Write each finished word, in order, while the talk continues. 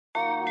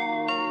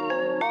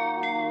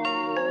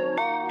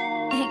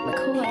It's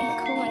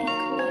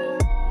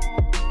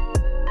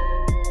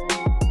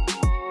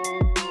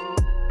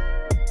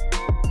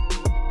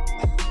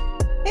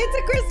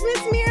a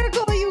Christmas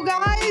miracle, you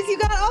guys. You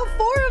got all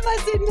four of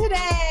us in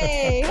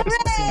today.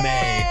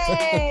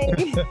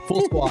 Hooray!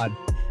 Full squad.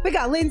 We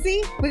got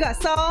Lindsay, we got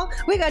Saul,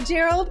 we got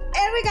Gerald,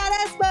 and we got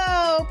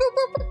Espo. Boop,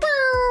 boop, boop,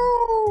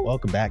 boop.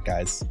 Welcome back,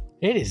 guys.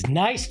 It is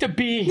nice to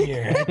be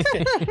here.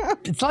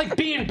 It's like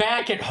being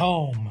back at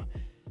home.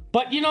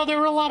 But, you know, there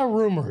were a lot of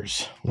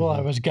rumors while I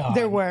was gone.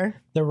 There were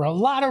a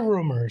lot of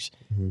rumors.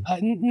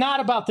 Not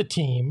about the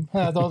team,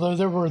 although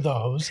there were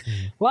those.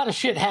 A lot of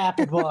shit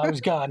happened while I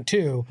was gone,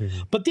 too.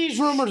 But these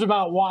rumors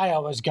about why I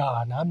was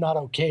gone, I'm not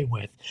okay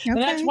with. And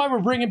that's why we're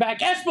bringing back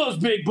Espo's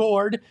big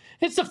board.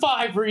 It's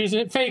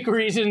the fake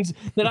reasons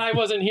that I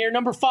wasn't here.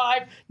 Number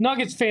 5,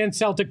 Nuggets fans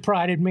Celtic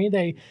prided me.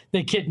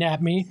 They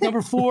kidnapped me.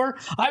 Number 4,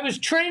 I was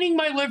training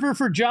my liver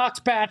for Jock's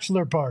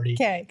bachelor party.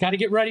 Okay. Got to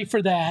get ready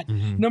for that.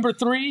 Number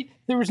 3,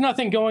 there was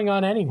nothing going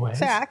on anyway.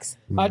 facts.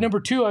 Number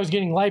 2, I was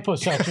getting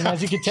liposuction.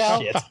 As you can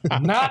tell,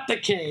 not the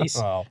case.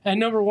 Oh. And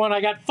number 1,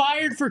 I got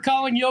fired for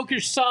calling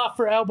Jokic soft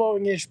for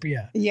elbowing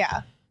Ishbia.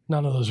 Yeah.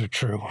 None of those are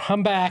true.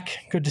 I'm back.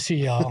 Good to see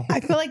y'all. I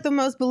feel like the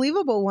most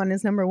believable one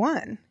is number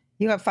 1.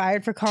 You got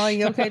fired for calling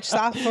Jokic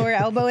soft for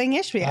elbowing I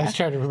was Ishbia.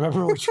 trying to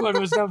remember which one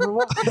was number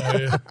 1.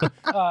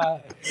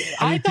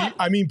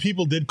 I mean,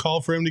 people did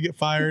call for him to get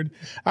fired.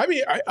 I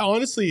mean,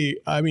 honestly,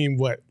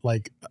 what,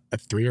 like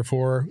 3 or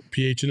 4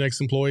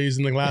 PHNX employees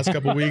in the last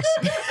couple of weeks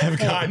have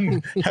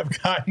gotten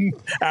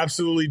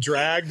absolutely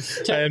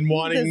dragged and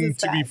wanting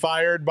to be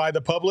fired by the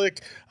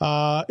public.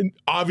 And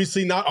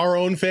obviously, not our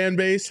own fan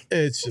base.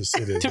 It's just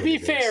it is. To be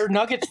fair,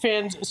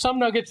 some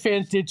Nuggets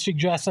fans did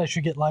suggest I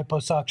should get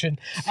liposuction,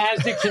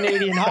 as did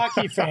Canadian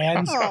hockey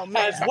fans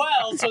as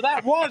well. So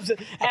that was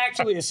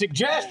actually a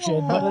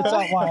suggestion, but that's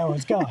not why I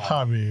was gone.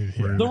 I mean,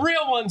 yeah. The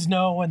real ones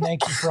know, and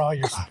thank you for all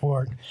your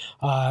support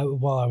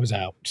while I was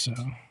out. So.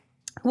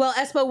 Well,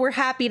 Espo, we're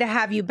happy to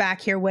have you back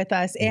here with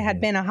us. It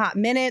had been a hot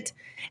minute,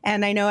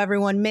 and I know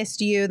everyone missed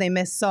you. They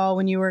missed Saul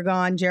when you were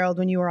gone, Gerald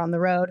when you were on the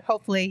road.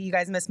 Hopefully, you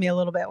guys missed me a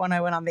little bit when I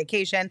went on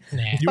vacation.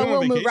 But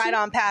we'll move right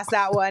on past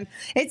that one.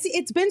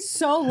 It's been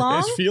so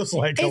long. It feels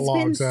like a long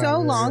time. It's been so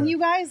long, you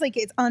guys. Like,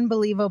 it's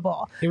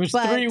unbelievable. It was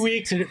 3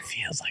 weeks, and it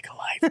feels like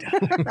a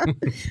lifetime.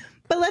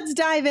 But let's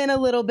dive in a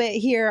little bit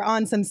here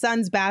on some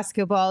Suns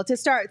basketball. To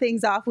start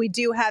things off, we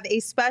do have a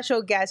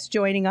special guest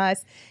joining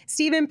us.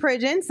 Stephen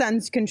Pridgeon,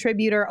 Suns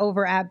contributor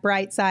over at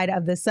Bright Side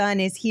of the Sun,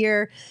 is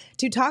here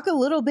to talk a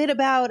little bit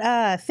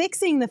about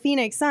fixing the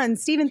Phoenix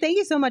Suns. Stephen, thank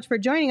you so much for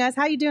joining us.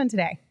 How are you doing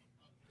today?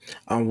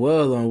 I'm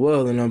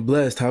well, and I'm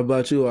blessed. How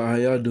about you all? How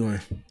y'all doing?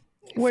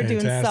 We're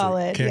doing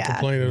solid. Can't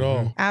complain at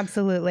all.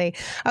 Absolutely.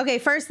 Okay,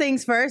 first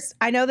things first.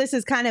 I know this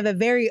is kind of a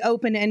very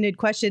open-ended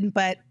question,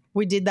 but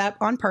we did that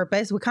on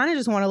purpose. We kind of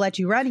just want to let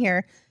you run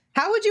here.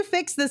 How would you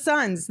fix the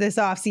Suns this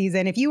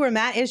offseason if you were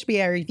Matt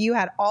Ishbia or if you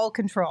had all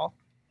control?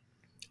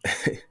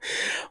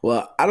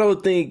 Well, I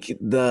don't think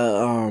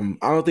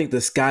the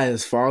sky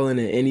is falling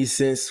in any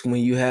sense when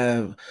you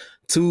have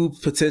 2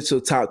 potential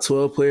top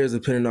 12 players,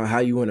 depending on how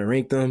you want to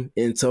rank them,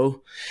 in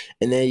tow.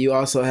 And then you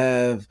also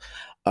have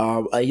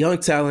a young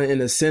talent in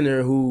the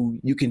center who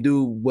you can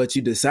do what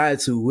you decide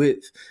to with,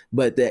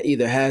 but that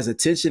either has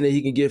attention that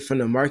he can get from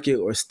the market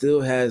or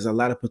still has a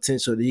lot of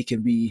potential that he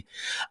can be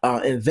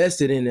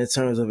invested in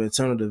terms of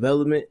internal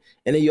development.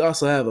 And then you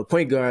also have a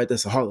point guard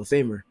that's a Hall of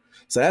Famer.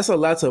 So that's a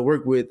lot to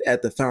work with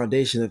at the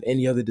foundation of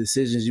any other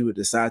decisions you would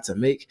decide to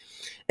make.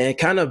 And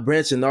kind of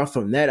branching off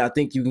from that, I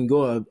think you can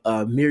go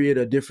a myriad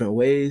of different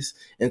ways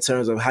in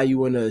terms of how you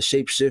want to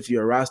shape shift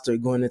your roster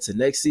going into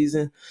next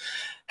season.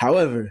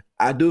 However,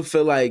 I do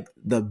feel like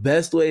the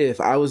best way,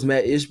 if I was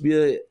Matt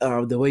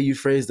Ishbia, the way you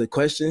phrased the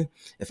question,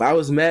 if I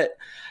was Matt,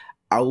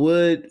 I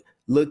would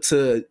look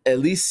to at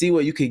least see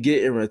what you could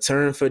get in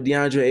return for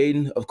DeAndre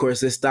Ayton. Of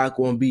course, his stock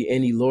won't be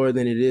any lower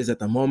than it is at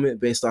the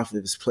moment based off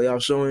of his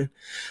playoff showing.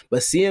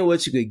 But seeing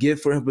what you could get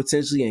for him,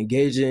 potentially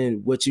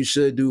engaging what you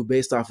should do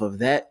based off of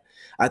that,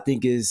 I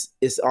think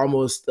it's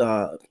almost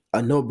a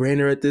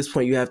no-brainer at this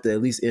point. You have to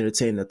at least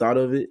entertain the thought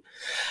of it.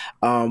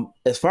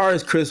 As far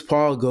as Chris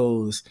Paul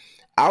goes,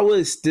 I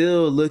would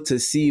still look to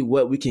see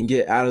what we can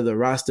get out of the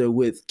roster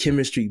with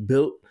chemistry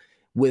built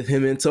with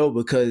him in tow,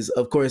 because,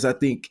 of course, I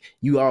think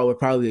you all would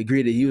probably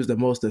agree that he was the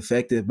most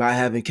effective by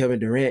having Kevin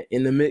Durant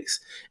in the mix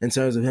in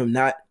terms of him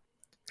not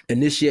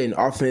initiating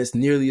offense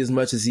nearly as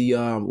much as he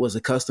was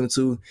accustomed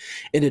to,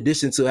 in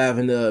addition to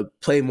having to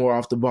play more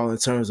off the ball in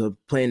terms of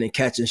playing and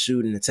catch and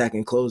shoot and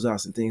attacking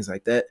closeouts and things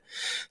like that.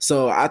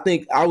 So I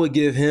think I would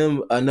give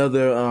him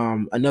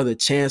another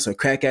chance or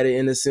crack at it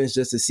in a sense,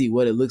 just to see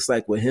what it looks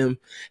like with him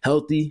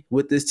healthy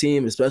with this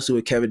team, especially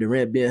with Kevin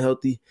Durant being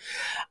healthy.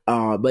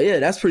 But yeah,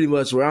 that's pretty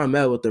much where I'm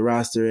at with the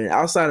roster. And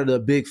outside of the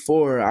big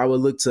 4, I would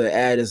look to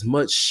add as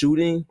much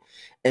shooting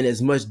and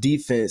as much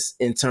defense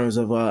in terms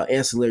of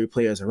ancillary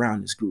players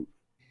around this group.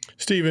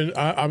 Stephen,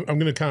 I'm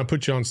going to kind of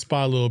put you on the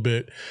spot a little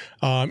bit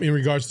in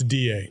regards to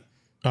DA.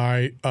 All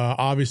right.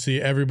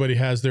 Obviously, everybody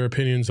has their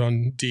opinions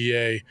on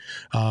DA,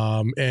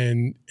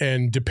 and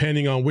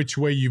depending on which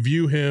way you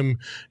view him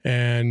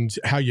and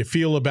how you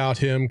feel about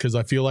him, because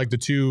I feel like the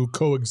two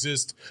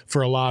coexist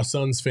for a lot of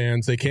Suns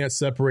fans. They can't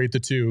separate the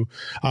two.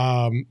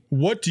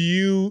 What do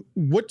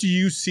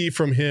you see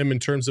from him in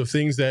terms of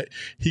things that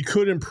he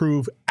could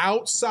improve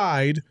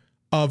outside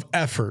of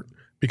effort?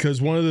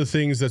 Because one of the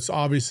things that's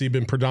obviously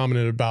been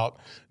predominant about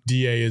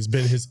DA has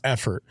been his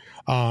effort.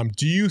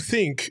 Do you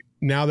think,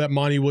 now that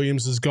Monty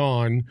Williams is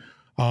gone,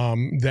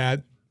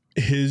 that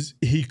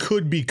he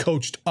could be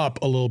coached up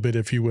a little bit,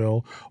 if you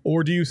will?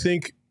 Or do you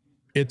think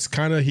it's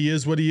kind of he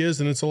is what he is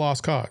and it's a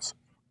lost cause?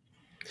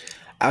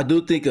 I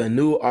do think a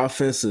new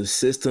offensive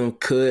system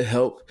could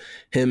help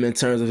him in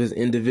terms of his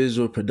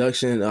individual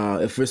production,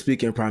 if we're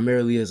speaking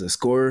primarily as a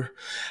scorer.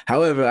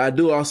 However, I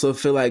do also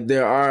feel like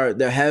there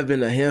have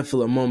been a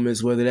handful of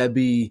moments, whether that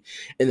be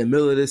in the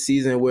middle of the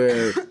season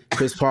where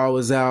Chris Paul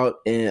was out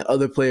and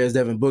other players,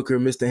 Devin Booker,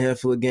 missed a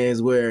handful of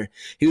games where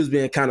he was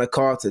being kind of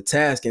called to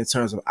task in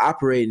terms of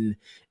operating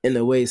in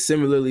a way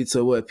similarly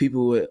to what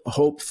people would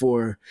hope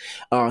for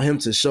him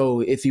to show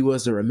if he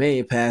was to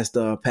remain past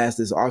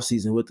this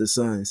offseason with the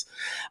Suns.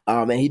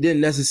 And he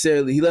didn't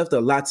necessarily, he left a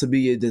lot to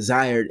be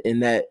desired in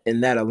that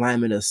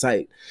alignment of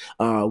sight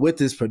with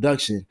his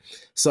production.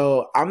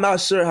 So I'm not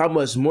sure how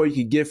much more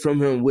you could get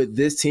from him with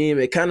this team.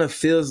 It kind of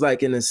feels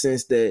like, in a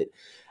sense, that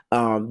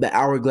the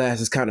hourglass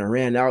has kind of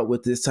ran out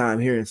with this time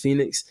here in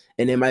Phoenix,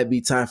 and it might be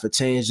time for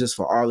change just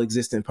for all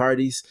existing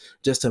parties,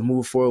 just to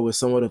move forward with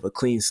somewhat of a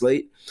clean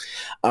slate.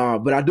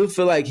 But I do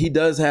feel like he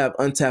does have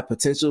untapped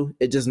potential.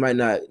 It just might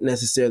not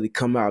necessarily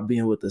come out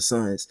being with the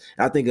Suns.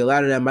 I think a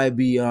lot of that might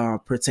be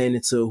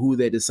pertaining to who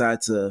they decide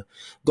to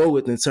go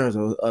with in terms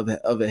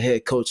of a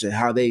head coach and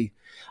how they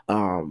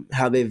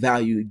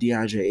value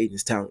DeAndre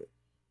Ayton's talent.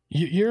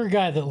 You're a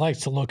guy that likes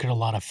to look at a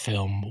lot of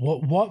film.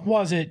 What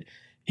was it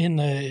in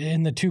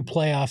the two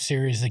playoff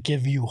series that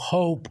give you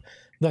hope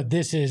that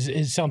this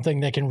is something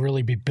that can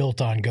really be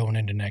built on going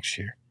into next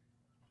year?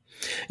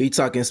 Are you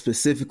talking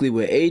specifically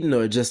with Ayton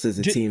or just as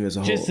a team as a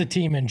whole? Just the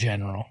team in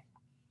general.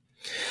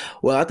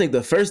 Well, I think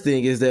the first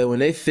thing is that when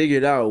they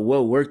figured out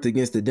what worked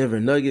against the Denver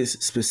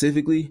Nuggets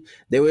specifically,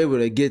 they were able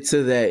to get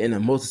to that in a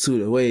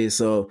multitude of ways.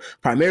 So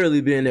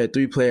primarily being their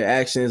three-player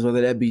actions, whether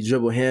that be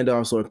dribble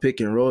handoffs or pick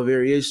and roll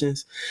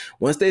variations.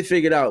 Once they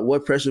figured out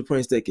what pressure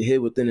points they could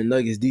hit within the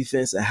Nuggets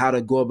defense and how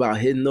to go about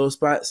hitting those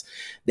spots,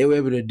 they were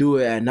able to do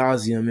it ad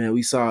nauseum. Man,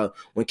 we saw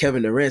when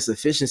Kevin Durant's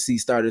efficiency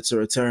started to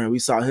return, we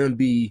saw him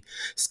be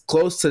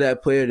close to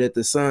that player that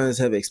the Suns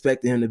have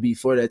expected him to be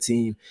for that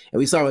team. And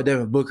we saw what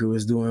Devin Booker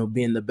was doing,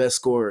 being the best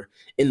scorer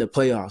in the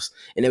playoffs.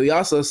 And then we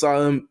also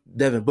saw him,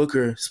 Devin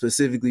Booker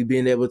specifically,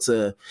 being able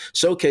to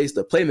showcase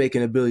the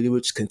playmaking ability,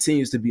 which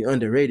continues to be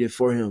underrated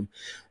for him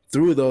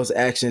through those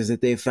actions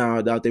that they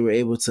found out they were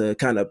able to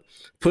kind of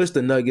push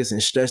the Nuggets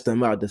and stretch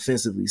them out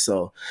defensively.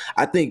 So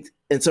I think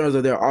in terms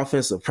of their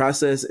offensive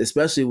process,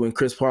 especially when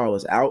Chris Paul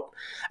was out,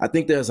 I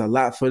think there's a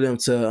lot for them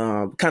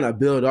to kind of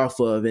build off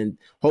of and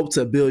hope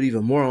to build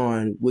even more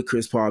on with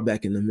Chris Paul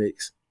back in the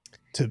mix.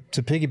 To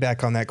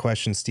piggyback on that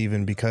question,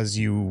 Stephen, because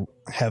you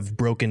have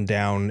broken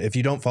down, if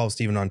you don't follow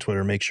Stephen on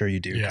Twitter, make sure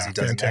you do, because he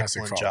does an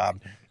excellent job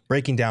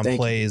breaking down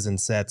plays and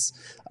sets.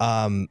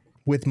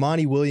 With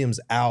Monty Williams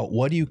out,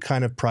 what do you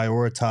kind of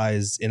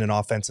prioritize in an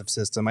offensive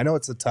system? I know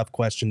it's a tough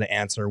question to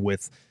answer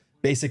with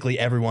basically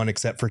everyone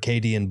except for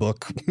KD and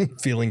Book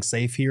feeling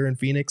safe here in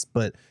Phoenix,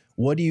 but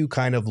what do you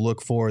kind of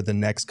look for the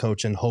next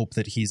coach and hope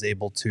that he's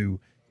able to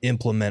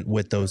implement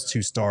with those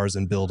two stars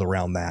and build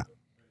around that?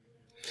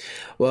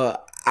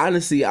 Well,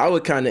 honestly, I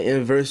would kind of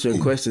inverse your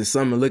question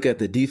some and look at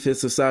the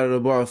defensive side of the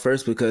ball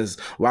first, because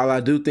while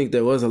I do think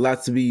there was a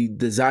lot to be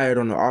desired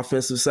on the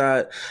offensive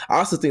side, I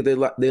also think they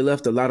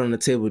left a lot on the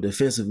table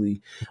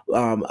defensively.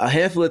 A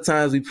handful of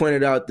times we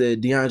pointed out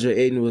that DeAndre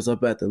Ayton was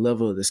up at the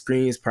level of the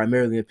screens,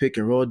 primarily in pick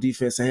and roll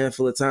defense. A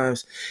handful of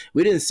times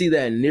we didn't see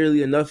that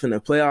nearly enough in the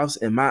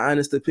playoffs, in my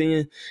honest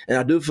opinion. And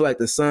I do feel like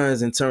the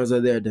Suns, in terms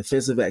of their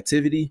defensive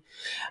activity,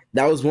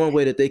 that was one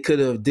way that they could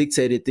have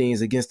dictated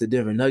things against the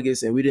Denver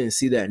Nuggets, and we didn't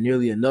see that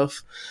nearly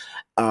enough.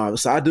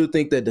 So I do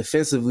think that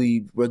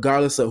defensively,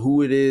 regardless of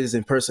who it is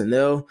in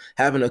personnel,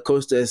 having a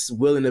coach that's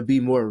willing to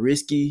be more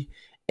risky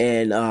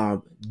and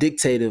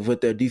dictative with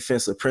their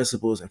defensive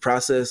principles and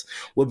process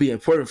will be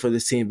important for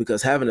this team,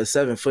 because having a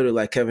 7-footer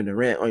like Kevin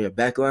Durant on your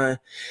back line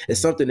is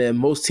something that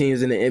most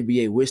teams in the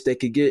NBA wish they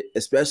could get,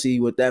 especially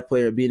with that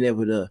player being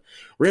able to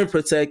rim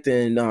protect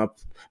and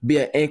be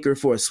an anchor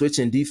for a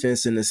switching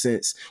defense in a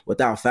sense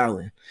without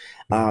fouling.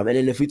 And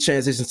then if we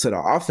transition to the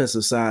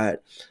offensive side,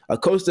 a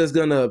coach that's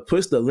going to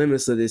push the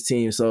limits of this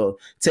team. So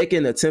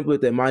taking the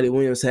template that Monty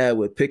Williams had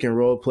with pick and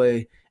roll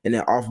play and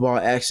then off-ball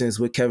actions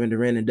with Kevin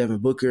Durant and Devin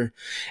Booker,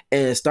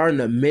 and starting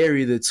to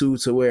marry the two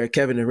to where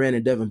Kevin Durant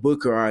and Devin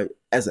Booker are,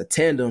 as a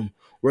tandem,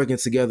 working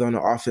together on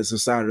the offensive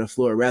side of the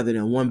floor rather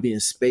than one being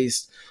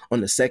spaced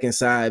on the second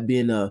side,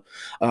 being a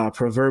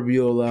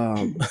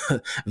proverbial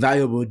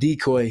valuable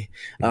decoy,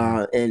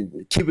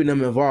 and keeping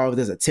them involved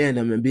as a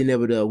tandem and being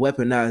able to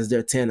weaponize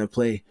their tandem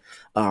play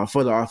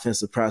for the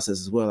offensive process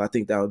as well. I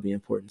think that would be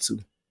important too.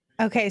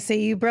 Okay, so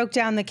you broke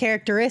down the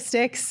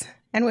characteristics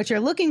and what you're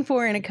looking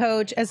for in a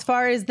coach. As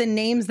far as the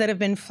names that have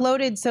been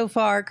floated so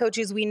far,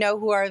 coaches we know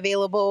who are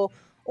available,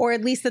 or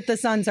at least that the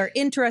Suns are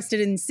interested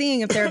in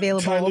seeing if they're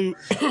available.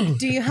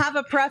 Do you have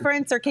a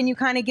preference, or can you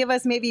kind of give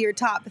us maybe your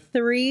top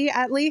 3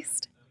 at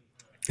least?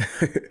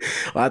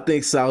 Well, I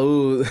think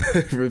Saul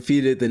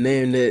repeated the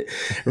name that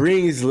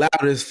rings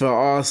loudest for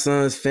all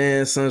Suns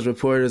fans, Suns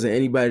reporters, and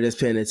anybody that's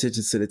paying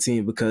attention to the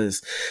team,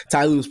 because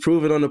Ty Lue's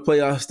proven on the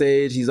playoff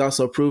stage. He's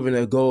also proven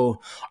to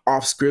go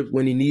off script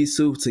when he needs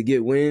to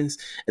get wins.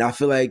 And I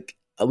feel like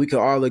we can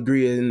all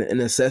agree in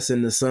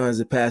assessing the Suns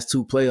the past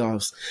 2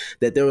 playoffs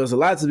that there was a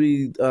lot to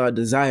be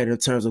desired in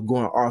terms of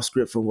going off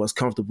script from what's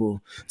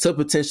comfortable to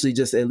potentially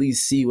just at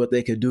least see what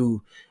they could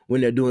do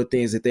when they're doing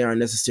things that they aren't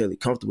necessarily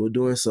comfortable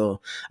doing. So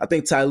I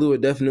think Ty Lue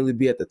would definitely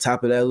be at the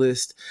top of that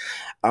list.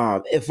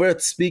 If we're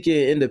speaking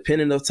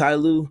independent of Ty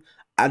Lue,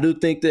 I do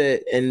think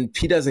that, and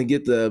he doesn't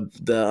get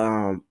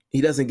he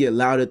doesn't get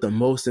lauded the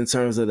most in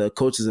terms of the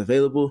coaches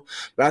available,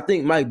 but I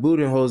think Mike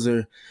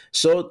Budenholzer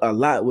showed a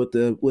lot with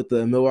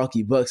the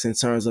Milwaukee Bucks in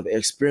terms of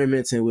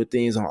experimenting with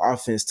things on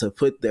offense to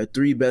put their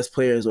 3 best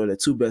players or their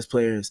 2 best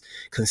players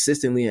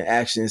consistently in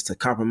actions to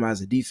compromise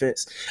the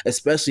defense,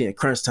 especially in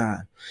crunch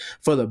time.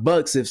 For the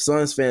Bucks, if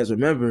Suns fans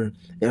remember,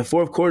 in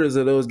 4th quarters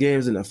of those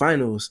games in the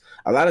finals,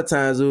 a lot of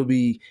times it will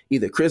be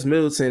either Chris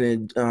Middleton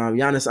and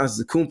Giannis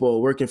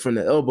Antetokounmpo working from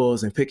the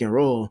elbows and pick and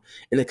roll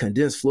in a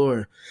condensed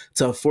floor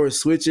to force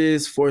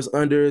switches, force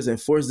unders,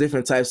 and force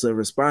different types of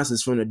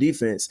responses from the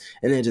defense,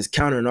 and then just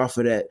countering off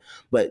of that.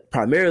 But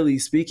primarily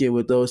speaking,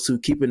 with those 2,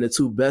 keeping the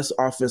 2 best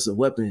offensive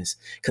weapons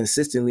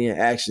consistently in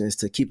actions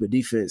to keep a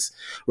defense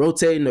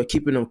rotating or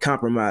keeping them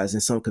compromised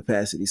in some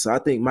capacity. So I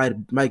think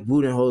Mike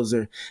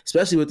Budenholzer,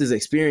 especially with his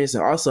experience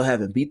and also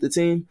having beat the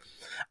team,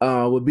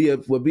 would be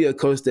a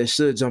coach that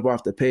should jump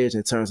off the page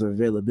in terms of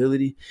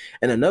availability.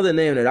 And another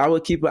name that I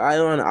would keep an eye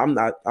on,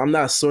 I'm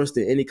not sourced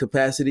in any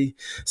capacity,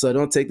 so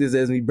don't take this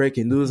as me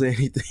breaking news or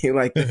anything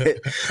like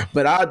that.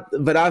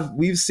 but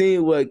we've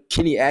seen what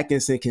Kenny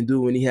Atkinson can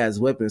do when he has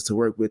weapons to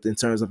work with in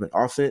terms of an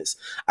offense.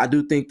 I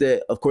do think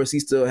that, of course, he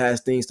still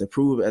has things to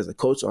prove as a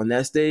coach on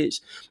that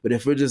stage. But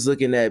if we're just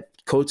looking at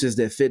coaches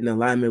that fit in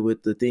alignment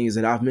with the things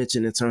that I've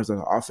mentioned in terms of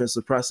the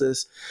offensive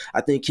process,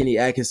 I think Kenny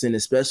Atkinson,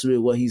 especially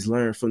with what he's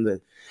learned from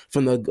the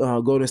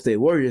Golden State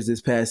Warriors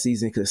this past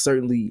season, could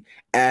certainly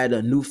add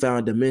a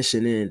newfound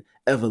dimension and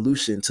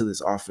evolution to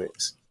this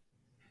offense.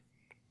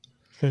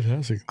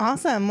 Fantastic.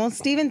 Awesome. Well,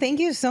 Stephen, thank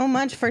you so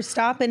much for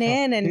stopping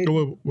in and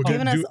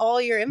giving us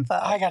all your info.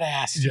 I got to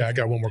ask. Yeah, I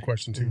got one more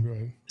question too. Go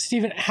ahead.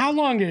 Stephen, how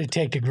long did it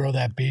take to grow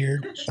that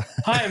beard?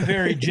 I am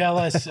very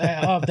jealous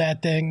of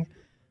that thing.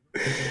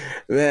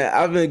 Man,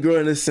 I've been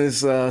growing this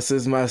since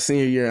my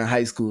senior year in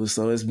high school,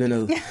 so it's been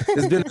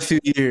a few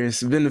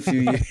years. It's been a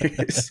few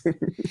years.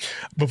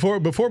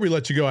 Before we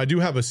let you go, I do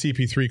have a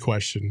CP3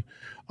 question.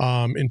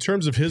 In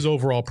terms of his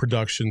overall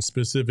production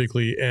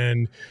specifically,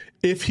 and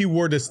if he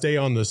were to stay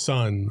on the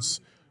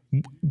Suns,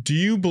 do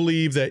you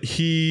believe that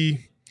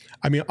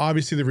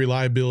obviously the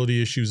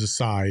reliability issues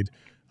aside,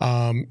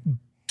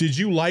 did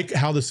you like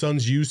how the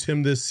Suns used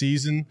him this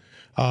season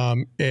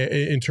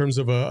in terms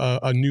of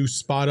a new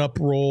spot-up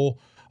role,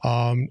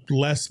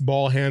 less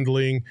ball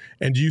handling?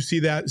 And do you see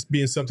that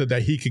being something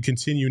that he could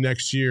continue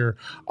next year?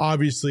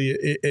 Obviously,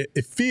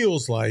 it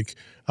feels like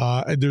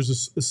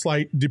there's a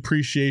slight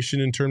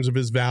depreciation in terms of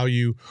his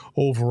value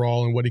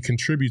overall and what he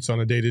contributes on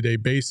a day-to-day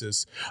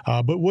basis.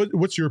 But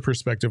what's your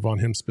perspective on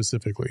him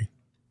specifically?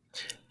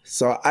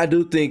 So I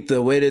do think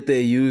the way that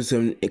they used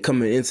him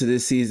coming into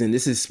this season,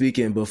 this is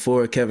speaking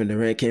before Kevin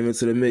Durant came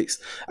into the mix,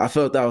 I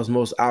felt that was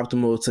most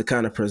optimal to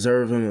kind of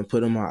preserve him and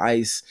put him on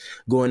ice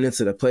going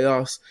into the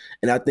playoffs.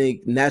 And I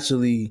think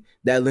naturally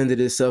that lended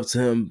itself to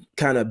him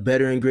kind of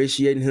better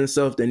ingratiating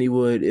himself than he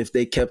would if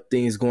they kept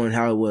things going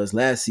how it was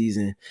last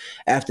season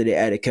after they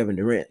added Kevin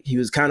Durant. He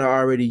was kind of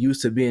already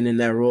used to being in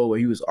that role where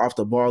he was off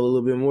the ball a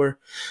little bit more.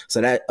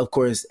 So that, of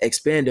course,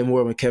 expanded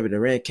more when Kevin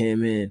Durant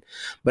came in.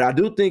 But I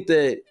do think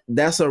that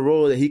that's a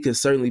role that he could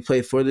certainly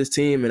play for this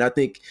team. And I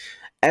think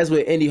as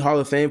with any Hall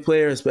of Fame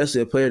player,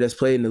 especially a player that's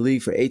played in the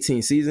league for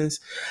 18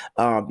 seasons,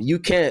 you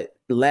can't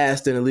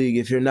last in the league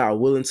if you're not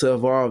willing to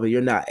evolve and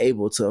you're not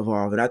able to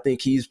evolve. And I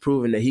think he's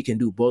proven that he can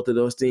do both of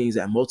those things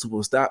at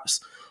multiple stops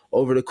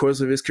over the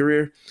course of his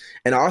career.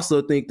 And I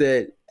also think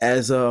that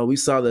as we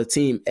saw the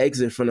team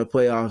exit from the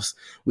playoffs,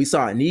 we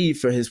saw a need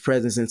for his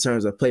presence in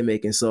terms of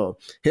playmaking. So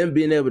him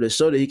being able to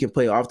show that he can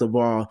play off the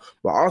ball,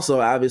 but also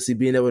obviously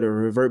being able to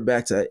revert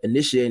back to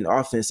initiating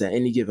offense at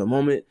any given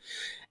moment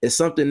is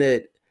something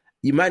that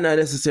you might not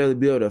necessarily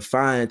be able to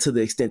find to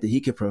the extent that he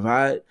could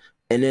provide.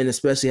 And then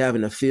especially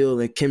having a feel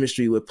and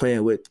chemistry with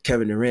playing with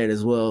Kevin Durant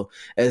as well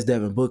as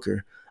Devin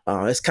Booker.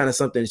 It's kind of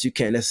something that you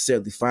can't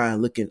necessarily find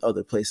looking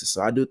other places.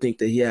 So I do think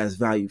that he has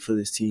value for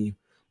this team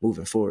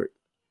moving forward.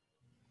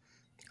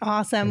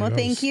 Awesome. Well,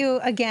 thank you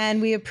again.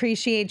 We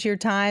appreciate your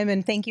time,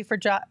 and thank you for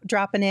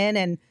dropping in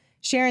and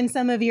sharing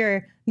some of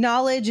your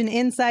knowledge and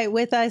insight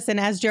with us. And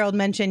as Gerald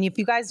mentioned, if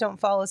you guys don't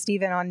follow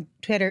Steven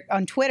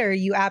on Twitter,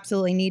 you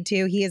absolutely need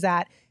to. He is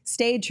at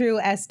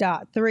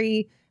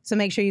StayTrueS.3. So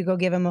make sure you go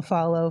give him a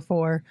follow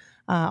for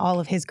all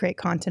of his great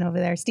content over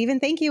there. Steven,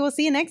 thank you. We'll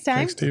see you next time.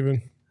 Thanks,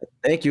 Steven.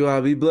 Thank you.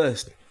 I'll be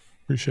blessed.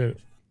 Appreciate it.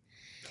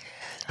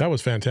 That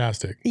was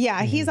fantastic.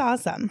 Yeah, he's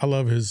awesome. I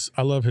love his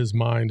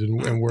mind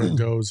and where it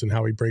goes and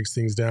how he breaks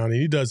things down. And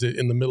he does it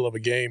in the middle of a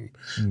game.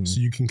 So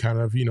you can kind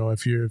of,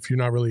 if you're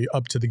not really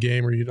up to the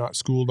game or you're not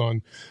schooled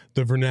on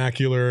the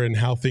vernacular and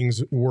how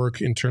things work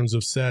in terms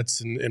of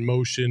sets and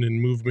motion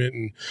and movement.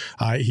 And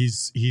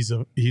he's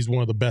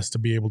one of the best to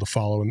be able to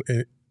follow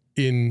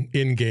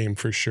in game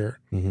for sure.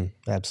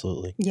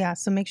 Absolutely. Yeah.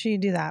 So make sure you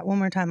do that. One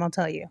more time, I'll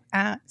tell you.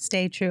 At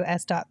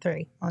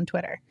StayTrueS.3 on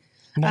Twitter.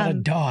 Not a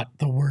dot,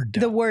 the word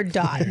dot. The word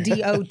dot,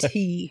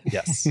 D-O-T.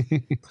 Yes.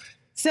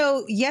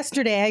 So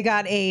yesterday I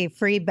got a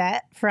free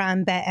bet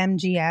from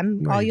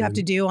BetMGM. All you have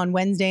to do on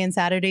Wednesday and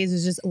Saturdays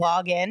is just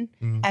log in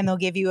and they'll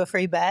give you a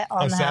free bet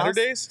on the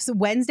Saturdays? House. So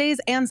Wednesdays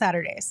and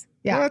Saturdays.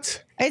 Yeah.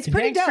 What? It's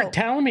pretty Thanks dope. for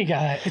telling me,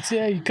 guy. It's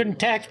you couldn't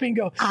text me and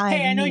go,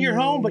 hey, I know you're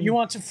home, but you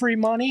want some free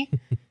money?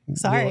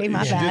 Sorry,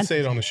 my She bad. did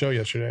say it on the show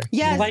yesterday.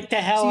 Yes. Like the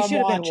hell You I'm should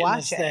have been watching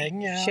this watching.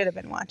 thing. Yeah. Should have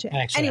been watching.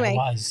 Actually, Anyway,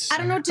 I was. I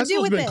don't know what to That's do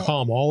with been it.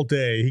 calm all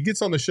day. He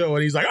gets on the show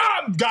and he's like,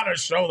 I'm gonna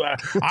show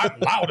that I'm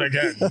loud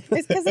again.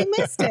 It's because he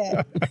missed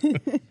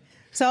it.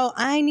 So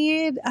I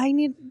need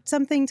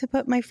something to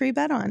put my free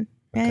bet on.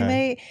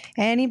 Okay.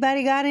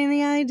 Anybody got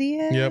any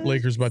ideas? Yep,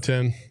 Lakers by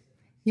 10.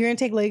 You're gonna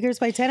take Lakers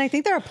by 10. I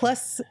think they're a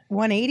plus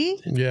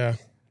 180. Yeah.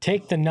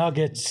 Take the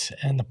Nuggets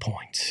and the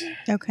points.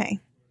 Okay,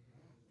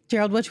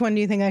 Gerald, which one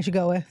do you think I should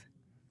go with?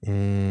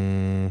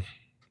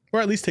 Or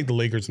at least take the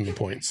Lakers and the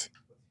points.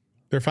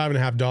 They're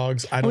 5.5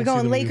 dogs. I don't We see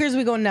going them Lakers.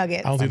 We going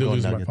Nuggets. I don't think they're going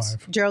losing by Nuggets.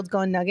 5. Gerald's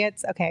going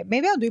Nuggets. Okay,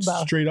 maybe I'll do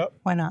both. Straight up,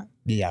 Why not?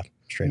 Yeah.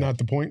 Straight up. not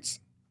the points.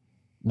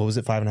 What was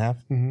it? 5.5?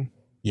 Mm-hmm.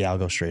 Yeah, I'll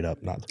go straight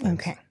up. Not the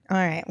points. Okay. All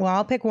right. Well,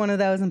 I'll pick one of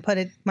those and put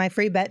my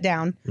free bet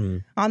down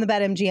on the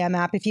BetMGM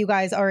app. If you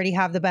guys already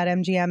have the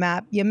BetMGM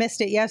app, you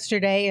missed it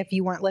yesterday if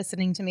you weren't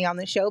listening to me on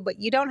the show, but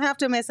you don't have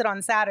to miss it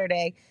on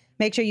Saturday.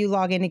 Make sure you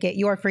log in to get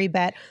your free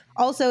bet.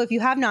 Also, if you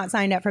have not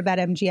signed up for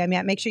BetMGM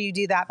yet, make sure you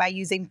do that by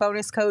using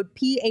bonus code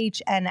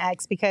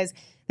PHNX because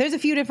there's a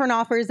few different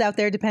offers out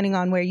there depending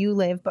on where you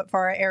live. But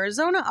for our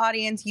Arizona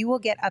audience, you will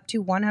get up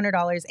to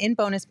 $100 in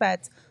bonus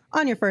bets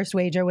on your first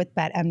wager with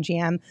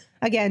BetMGM.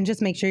 Again,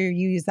 just make sure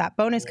you use that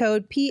bonus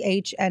code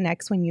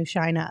PHNX when you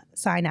sign up.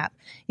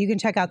 You can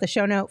check out the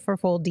show note for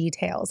full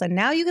details. And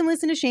now you can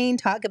listen to Shane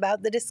talk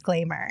about the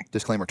disclaimer.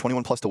 Disclaimer,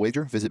 21 plus to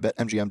wager. Visit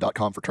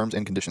BetMGM.com for terms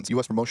and conditions.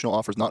 U.S. promotional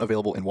offers not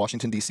available in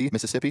Washington, D.C.,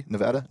 Mississippi,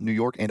 Nevada, New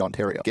York, and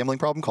Ontario. Gambling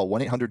problem? Call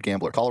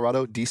 1-800-GAMBLER.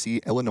 Colorado,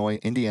 D.C., Illinois,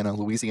 Indiana,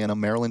 Louisiana,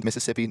 Maryland,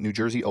 Mississippi, New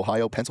Jersey,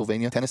 Ohio,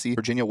 Pennsylvania, Tennessee,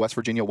 Virginia, West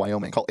Virginia,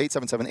 Wyoming. Call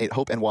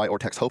 877-8-HOPE-NY or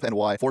text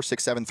HOPE-NY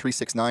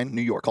 467-369.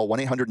 New York. Call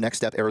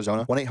 1-800-NEXT-STEP,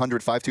 Arizona.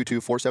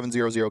 1-800-522-4700,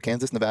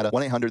 Kansas, Nevada.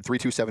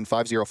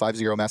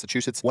 1-800-327-5050,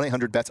 Massachusetts.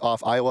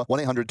 1-800-BETS-OFF, Iowa.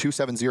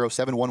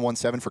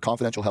 1-800-270-7117 for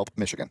confidential help,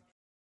 Michigan.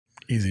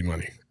 Easy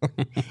money.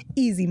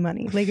 Easy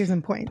money. Lakers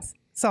and points.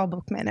 Saul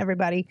Bookman,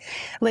 everybody.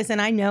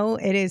 Listen, I know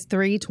it is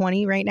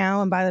 3:20 right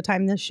now, and by the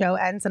time this show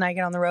ends and I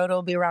get on the road,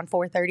 it'll be around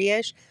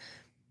 4:30-ish.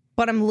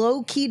 But I'm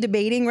low-key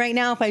debating right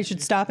now if I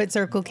should stop at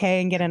Circle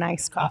K and get an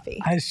iced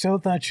coffee. I so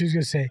thought she was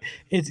going to say,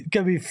 it's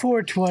going to be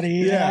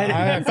 4:20.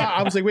 Yeah,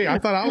 I was like, wait, I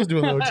thought I was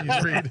doing the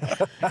OG's read.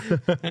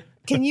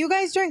 Can you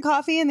guys drink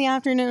coffee in the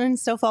afternoon and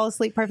still fall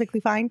asleep perfectly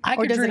fine?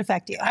 Or does it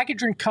affect you? I could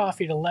drink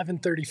coffee at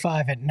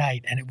 11:35 at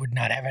night and it would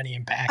not have any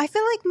impact. I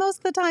feel like most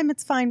of the time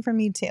it's fine for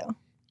me too.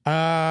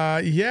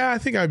 Yeah, I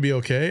think I'd be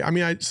okay. I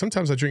mean,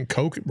 sometimes I drink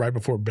Coke right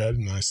before bed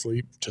and I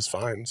sleep just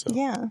fine. So.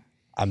 Yeah.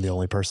 I'm the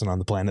only person on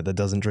the planet that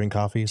doesn't drink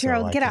coffee.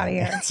 Gerald, so get out of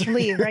here.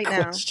 Leave right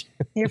now.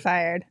 You're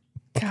fired.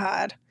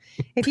 God.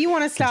 If you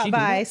want to stop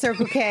by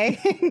Circle K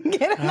and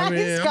get a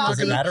nice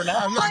coffee on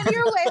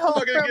your way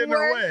home from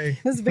work,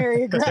 it was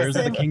very aggressive.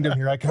 There's the kingdom,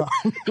 here I come.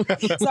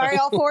 Sorry,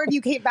 all four of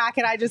you came back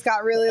and I just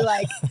got really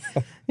on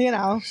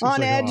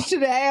edge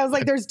today. I was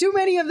like, there's too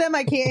many of them.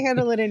 I can't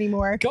handle it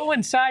anymore. Go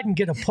inside and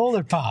get a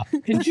Polar Pop.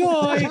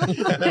 Enjoy.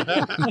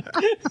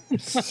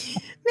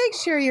 Make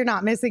sure you're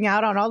not missing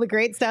out on all the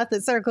great stuff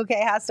that Circle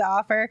K has to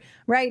offer.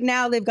 Right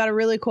now, they've got a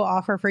really cool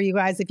offer for you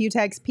guys. If you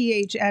text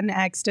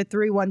PHNX to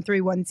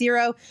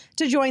 31310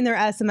 to join their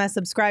SMS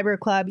subscriber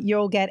club,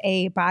 you'll get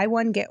a buy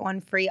one, get one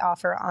free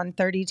offer on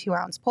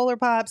 32-ounce Polar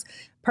Pops.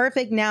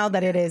 Perfect now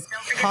that it is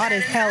hot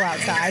as hell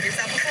outside.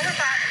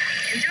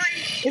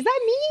 Is that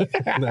me?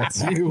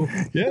 That's you.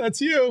 Yeah,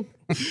 that's you.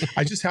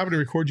 I just happened to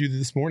record you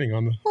this morning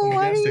on the, Well, on the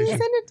why gas didn't you station.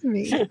 send it to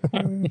me?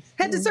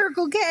 Head to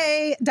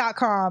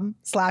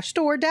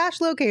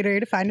circlek.com/store-locator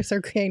to find a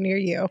Circle K near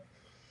you.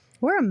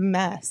 We're a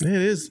mess. It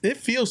is. It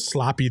feels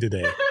sloppy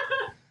today.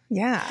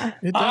 Yeah.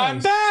 It does. I'm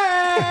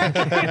back.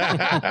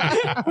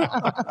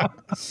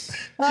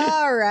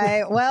 All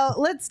right. Well,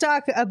 let's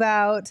talk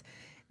about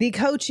the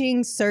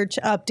coaching search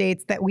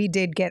updates that we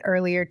did get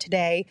earlier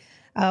today.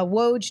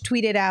 Woj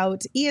tweeted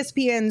out,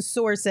 ESPN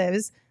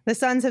sources, the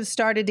Suns have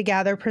started to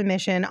gather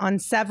permission on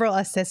several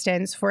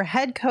assistants for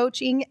head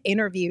coaching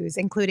interviews,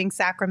 including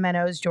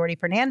Sacramento's Jordi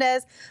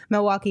Fernandez,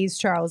 Milwaukee's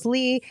Charles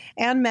Lee,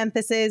 and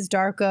Memphis's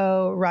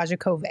Darko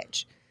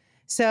Rajakovic.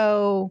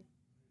 So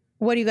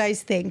what do you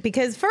guys think?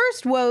 Because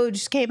first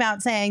Woj came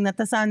out saying that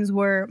the Suns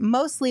were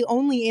mostly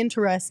only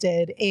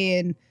interested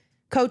in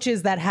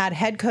coaches that had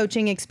head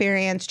coaching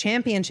experience,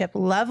 championship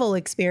level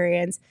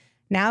experience.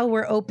 Now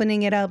we're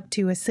opening it up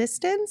to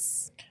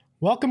assistants.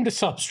 Welcome to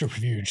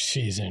subterfuge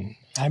season.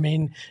 I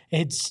mean,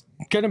 it's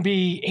going to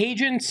be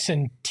agents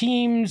and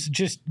teams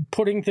just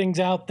putting things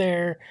out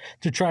there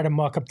to try to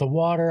muck up the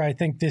water. I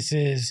think this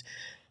is,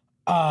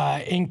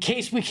 in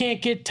case we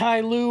can't get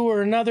Ty Lue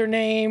or another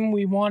name,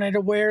 we wanted to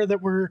aware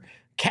that we're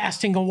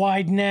casting a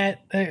wide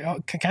net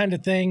kind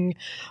of thing.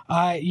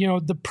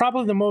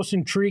 Probably the most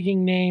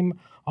intriguing name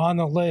on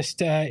the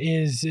list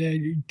is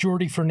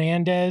Jordi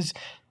Fernandez.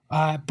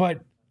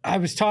 But I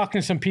was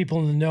talking to some people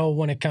in the know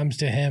when it comes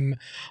to him,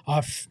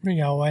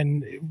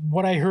 and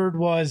what I heard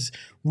was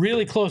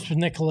really close with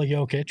Nikola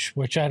Jokic,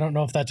 which I don't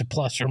know if that's a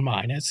plus or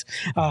minus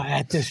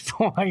at this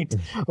point,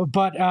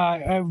 but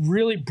a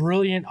really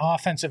brilliant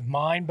offensive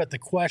mind. But the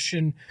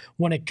question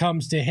when it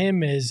comes to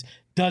him is,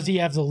 does he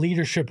have the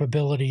leadership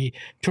ability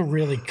to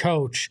really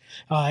coach?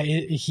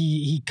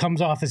 He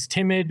comes off as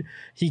timid.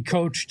 He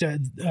coached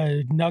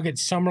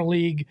Nuggets Summer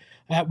League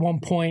at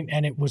one point,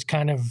 and it was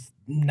kind of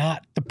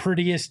not the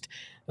prettiest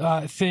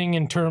thing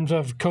in terms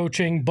of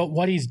coaching, but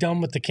what he's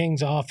done with the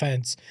Kings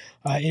offense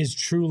is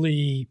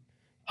truly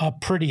a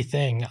pretty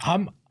thing.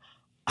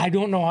 I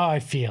don't know how I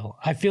feel.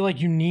 I feel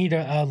like you need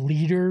a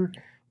leader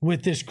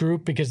with this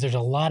group because there's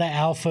a lot of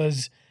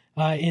alphas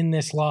in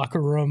this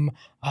locker room.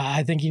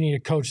 I think you need a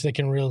coach that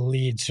can really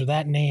lead. So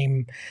that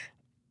name,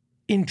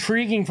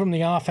 intriguing from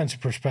the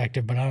offensive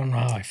perspective, but I don't know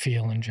how I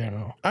feel in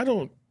general. I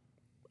don't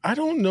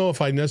know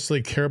if I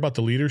necessarily care about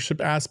the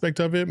leadership aspect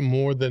of it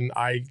more than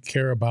I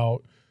care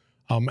about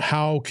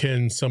how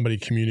can somebody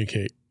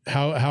communicate?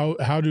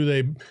 How do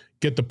they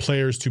get the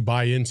players to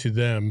buy into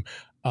them?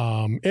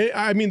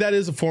 I mean, that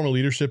is a form of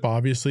leadership,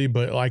 obviously,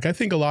 but like I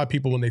think a lot of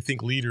people, when they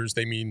think leaders,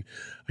 they mean,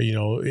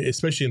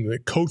 especially in the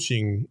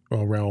coaching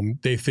realm,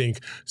 they think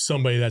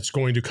somebody that's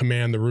going to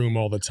command the room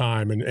all the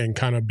time and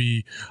kind of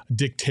be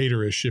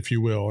dictatorish, if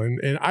you will.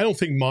 And I don't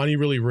think Monty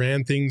really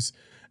ran things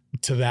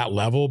to that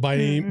level by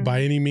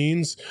any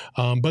means.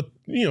 But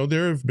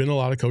there have been a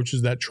lot of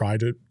coaches that try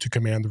to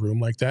command the room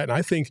like that. And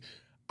I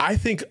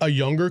think a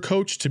younger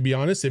coach, to be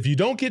honest, if you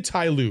don't get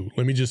Ty Lue,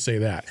 let me just say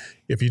that.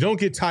 If you don't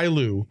get Ty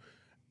Lue,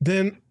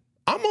 then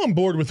I'm on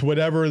board with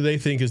whatever they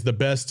think is the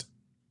best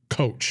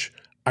coach.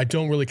 I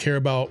don't really care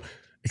about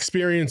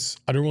experience.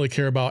 I don't really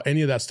care about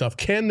any of that stuff.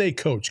 Can they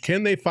coach?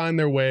 Can they find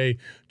their way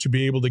to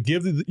be able to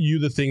give you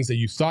the things that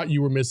you thought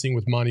you were missing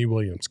with Monty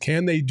Williams?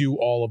 Can they do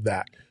all of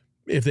that?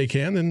 If they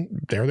can,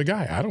 then they're the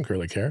guy. I don't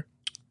really care.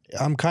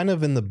 I'm kind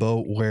of in the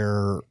boat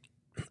where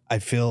I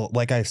feel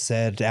like I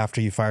said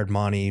after you fired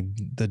Monty,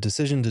 the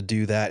decision to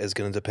do that is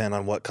going to depend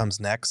on what comes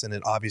next. And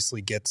it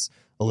obviously gets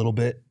a little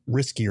bit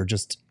riskier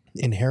just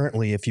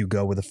inherently if you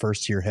go with a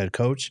first-year head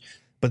coach.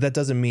 But that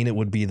doesn't mean it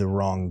would be the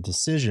wrong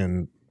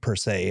decision per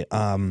se.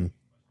 I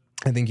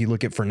think you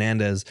look at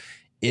Fernandez,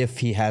 if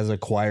he has a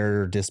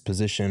quieter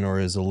disposition or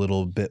is a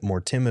little bit more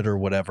timid or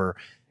whatever,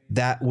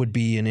 that would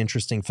be an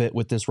interesting fit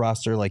with this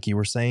roster, like you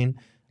were saying.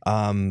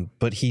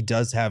 But he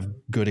does have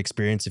good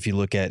experience. If you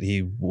look at,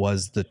 he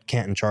was the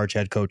Canton Charge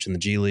head coach in the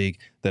G League,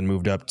 then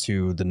moved up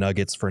to the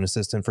Nuggets for an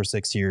assistant for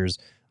 6 years,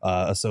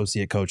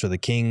 associate coach of the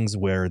Kings,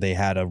 where they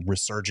had a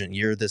resurgent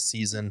year this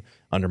season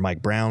under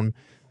Mike Brown.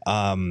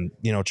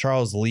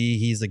 Charles Lee,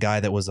 he's the guy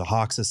that was a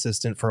Hawks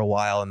assistant for a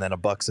while and then a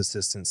Bucks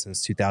assistant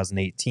since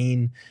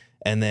 2018.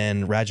 And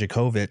then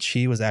Rajakovic,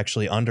 he was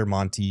actually under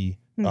Monty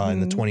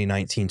in the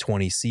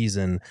 2019-20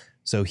 season.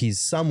 So he's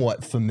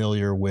somewhat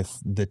familiar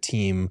with the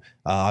team.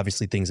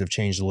 Obviously, things have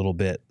changed a little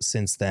bit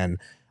since then.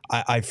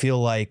 I feel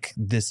like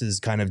this is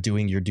kind of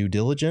doing your due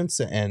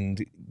diligence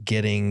and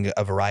getting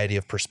a variety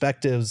of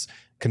perspectives,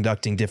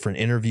 conducting different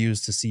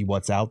interviews to see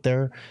what's out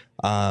there.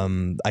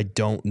 I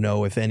don't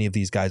know if any of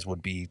these guys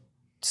would be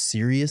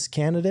serious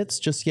candidates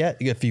just yet,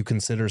 if you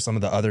consider some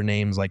of the other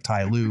names like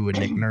Ty Lue and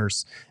Nick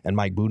Nurse and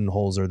Mike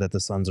Budenholzer that the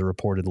Suns are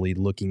reportedly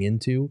looking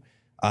into.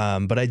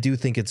 But I do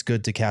think it's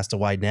good to cast a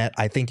wide net.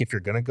 I think if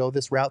you're going to go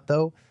this route,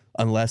 though,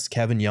 unless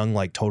Kevin Young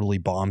totally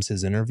bombs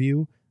his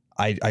interview,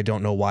 I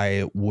don't know why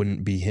it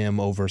wouldn't be him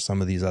over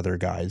some of these other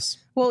guys.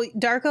 Well,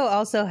 Darko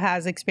also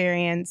has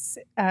experience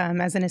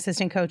as an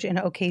assistant coach in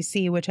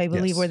OKC, which I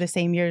believe were the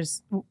same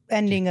year's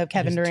ending of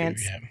Kevin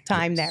Durant's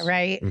time there,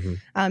 right?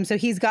 Mm-hmm. So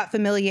he's got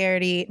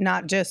familiarity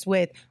not just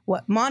with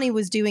what Monty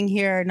was doing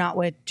here, not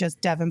with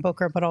just Devin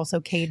Booker, but also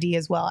KD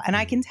as well. And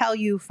I can tell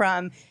you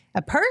from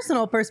a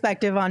personal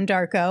perspective on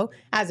Darko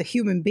as a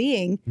human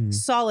being,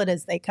 solid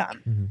as they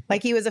come.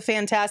 He was a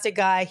fantastic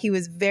guy. He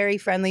was very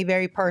friendly,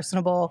 very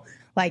personable.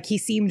 He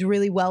seemed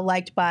really well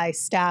liked by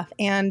staff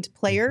and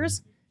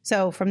players.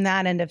 So from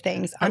that end of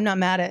things, I'm not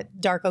mad at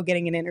Darko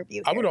getting an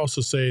interview. I would also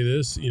say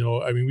this,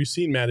 we've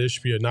seen Matt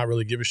Ishbia not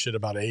really give a shit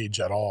about age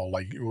at all.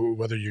 Like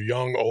whether you're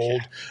young,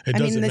 old, it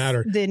doesn't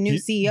matter. The new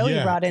CEO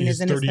he brought in is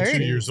in his 30s.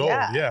 32 years old.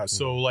 Yeah.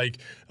 So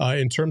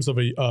in terms of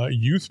a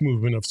youth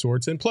movement of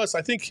sorts, and plus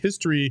I think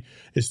history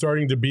is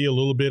starting to be a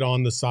little bit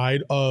on the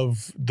side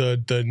of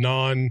the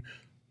non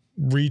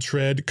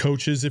retread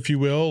coaches, if you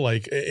will,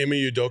 like Ime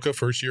Udoka,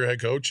 first year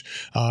head coach.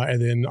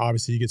 And then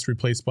obviously he gets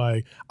replaced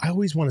by, I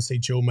always want to say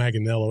Joe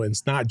Manganiello, and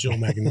it's not Joe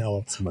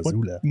Manganiello. It's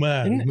Mazzulla.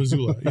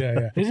 Mazzulla.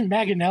 Yeah. Isn't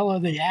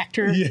Manganiello the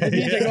actor? Yeah.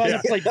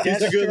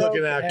 He's a good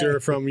looking actor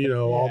from,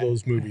 all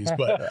those movies.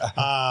 But,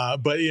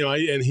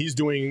 and he's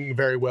doing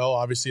very well,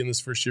 obviously, in this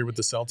first year with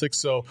the Celtics.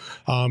 So,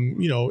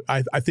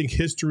 I think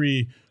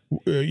history,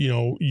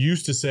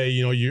 used to say,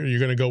 you're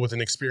going to go with an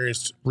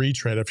experienced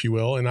retread, if you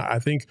will. And I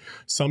think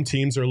some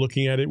teams are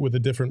looking at it with a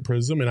different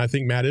prism. And I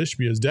think Matt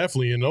Ishbia is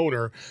definitely an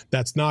owner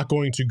that's not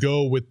going to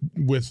go with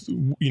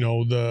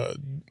the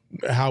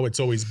how it's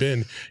always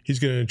been. He's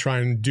going to try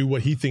and do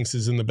what he thinks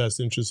is in the best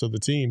interest of the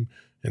team.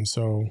 And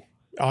so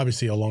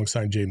obviously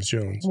alongside James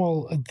Jones.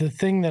 Well, the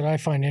thing that I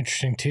find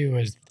interesting too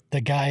is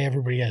the guy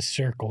everybody has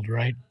circled,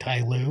 right?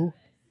 Ty Lue.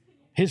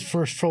 His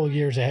first full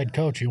year as a head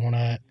coach, he won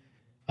a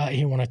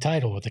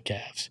title with the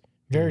Cavs.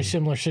 Very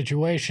similar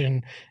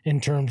situation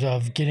in terms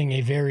of getting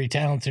a very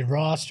talented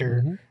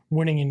roster,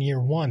 winning in year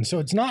one. So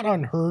it's not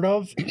unheard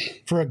of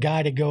for a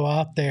guy to go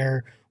out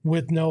there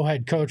with no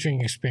head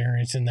coaching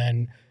experience and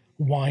then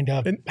wind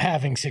up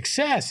having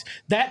success.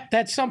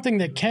 That's something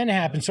that can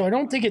happen. So I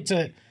don't think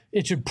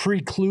it should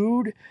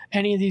preclude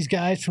any of these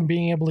guys from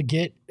being able to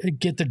get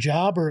the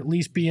job or at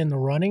least be in the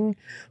running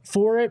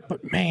for it.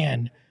 But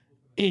man,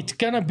 it's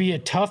going to be a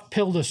tough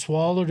pill to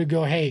swallow to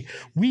go, hey,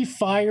 we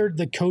fired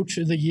the coach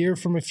of the year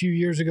from a few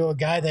years ago, a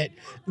guy that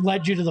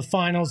led you to the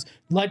finals,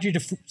 led you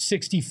to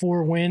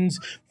 64 wins,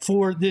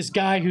 for this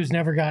guy who's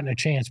never gotten a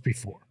chance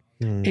before.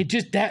 It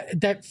just,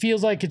 that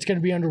feels like it's going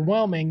to be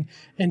underwhelming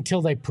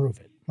until they prove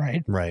it,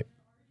 right? Right.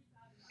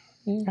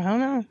 I don't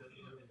know.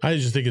 I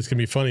just think it's going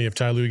to be funny if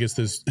Ty Lue gets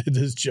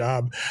this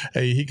job.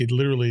 Hey, he could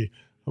literally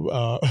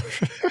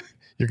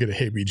you're going to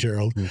hate me,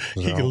 Gerald. No.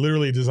 He could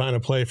literally design a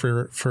play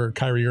for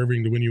Kyrie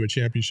Irving to win you a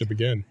championship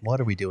again. What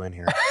are we doing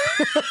here?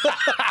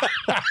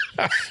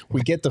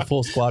 We get the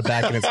full squad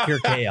back and it's pure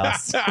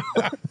chaos.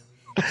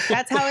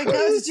 That's how it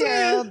goes,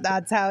 Gerald.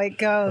 That's how it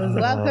goes.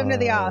 Welcome to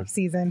the off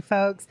season,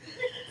 folks.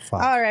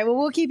 Fuck. All right. Well,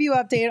 we'll keep you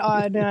updated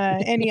on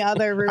any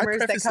other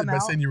rumors that come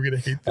out saying you were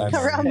going to hate that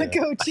around the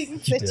coaching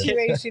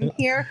situation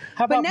here.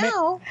 How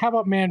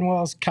about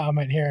Manuel's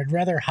comment here? I'd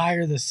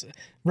rather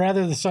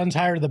the Suns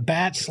hire the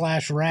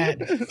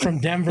bat/rat from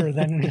Denver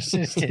than an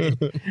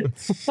assistant.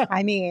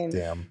 I mean,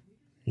 damn.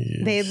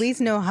 They at least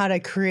know how to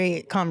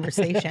create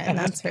conversation.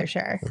 That's for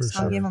sure.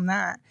 I'll give them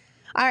that.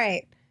 All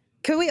right.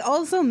 Could we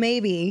also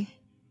maybe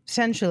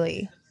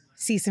potentially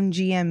see some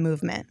GM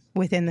movement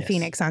within the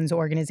Phoenix Suns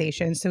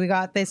organization? So we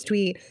got this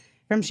tweet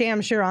from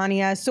Shams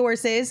Charania.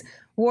 Sources,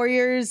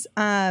 Warriors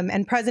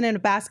and president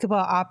of basketball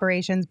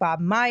operations, Bob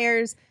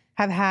Myers,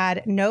 have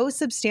had no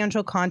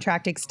substantial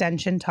contract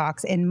extension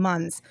talks in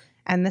months,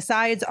 and the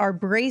sides are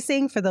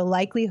bracing for the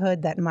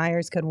likelihood that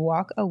Myers could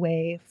walk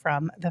away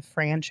from the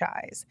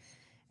franchise.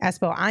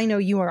 Espo, I know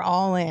you are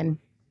all in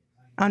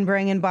on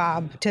bringing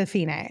Bob to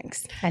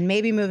Phoenix and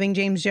maybe moving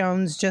James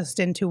Jones just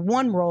into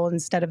one role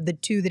instead of the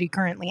two that he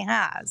currently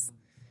has.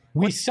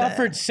 We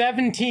suffered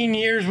 17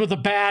 years with a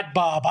bad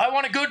Bob. I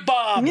want a good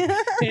Bob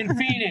in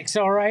Phoenix,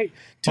 all right?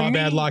 Bob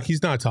Adlock,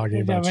 he's not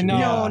talking about you.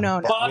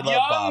 No. Bob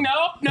Young,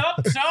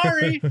 nope,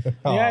 sorry.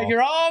 Yeah,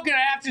 you're all going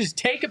to have to just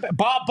take it.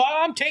 Bob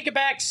Baum, take a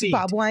back seat.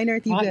 Bob Weiner,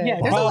 you good. Yeah,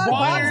 there's Bob a lot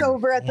Weiner. of Bobs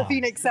over at the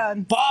Phoenix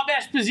Suns. Bob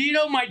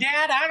Esposito, my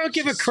dad, I don't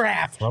give a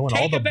crap.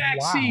 Take a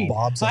back seat.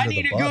 I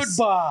need a good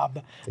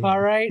Bob,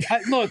 all right?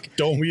 Look.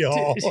 Don't we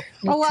all?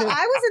 Oh, well,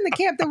 I was in the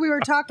camp that we were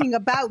talking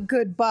about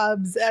good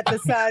Bobs at the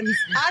Suns.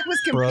 I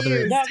was confused.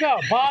 No,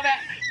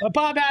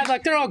 Bob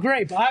Adlock, they're all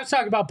great. But I was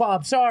talking about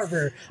Bob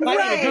Sarver.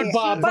 I need a good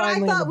Bob. But I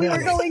thought we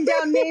were going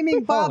down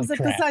naming Bobs at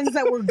the Suns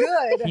that were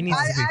good.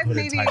 I'm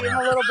maybe a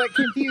little bit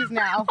confused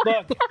now.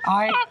 Look,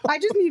 I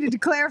just needed to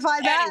clarify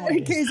that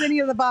in case any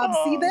of the Bobs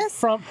see this.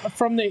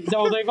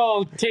 They've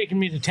all taken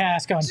me to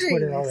task on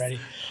Twitter already.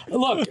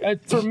 Look,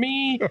 for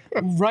me,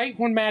 right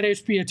when Matt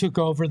Ishbia took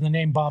over, the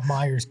name Bob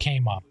Myers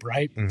came up,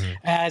 right?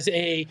 As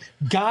a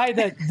guy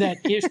that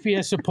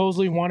Ishbia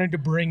supposedly wanted to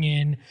bring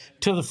in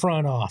to the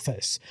front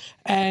office.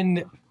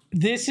 And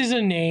this is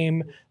a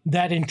name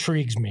that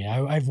intrigues me.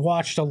 I've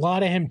watched a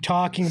lot of him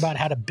talking about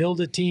how to build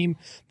a team,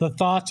 the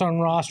thoughts on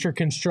roster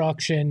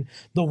construction,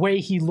 the way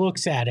he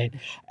looks at it.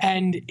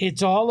 And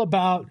it's all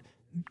about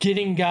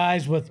getting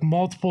guys with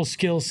multiple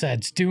skill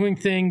sets, doing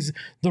things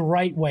the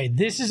right way.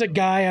 This is a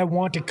guy I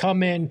want to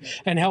come in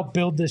and help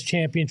build this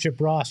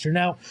championship roster.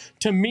 Now,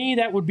 to me,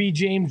 that would be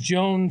James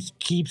Jones,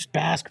 keeps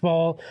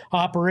basketball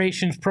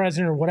operations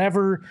president or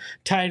whatever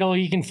title.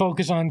 He can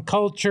focus on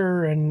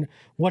culture and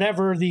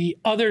whatever the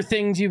other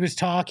things he was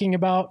talking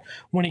about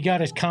when he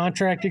got his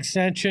contract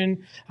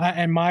extension,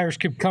 and Myers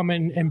could come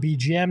in and be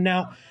GM.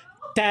 Now,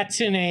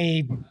 that's in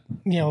a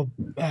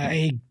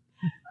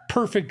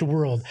perfect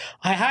world.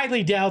 I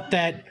highly doubt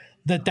that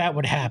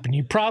would happen.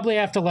 You probably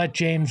have to let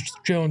James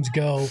Jones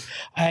go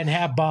and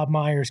have Bob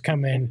Myers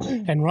come in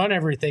and run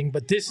everything.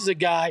 But this is a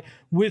guy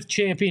with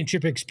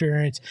championship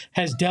experience,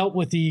 has dealt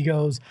with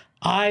egos.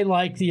 I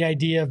like the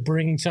idea of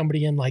bringing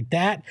somebody in like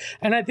that.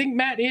 And I think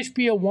Matt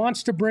Ishbia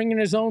wants to bring in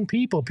his own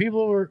people.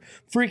 People were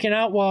freaking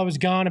out while I was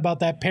gone about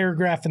that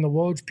paragraph in the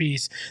Woj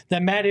piece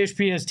that Matt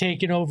Ishbia has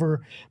taken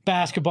over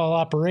basketball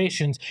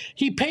operations.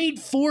 He paid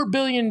 $4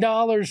 billion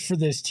for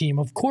this team.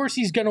 Of course,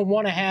 he's going to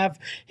want to have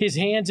his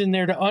hands in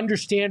there to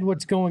understand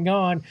what's going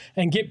on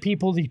and get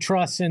people he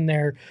trusts in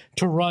there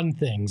to run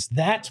things.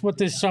 That's what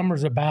this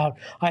summer's about.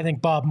 I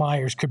think Bob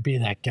Myers could be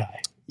that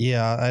guy.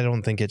 Yeah, I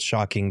don't think it's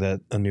shocking that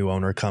a new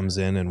owner comes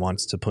in and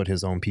wants to put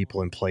his own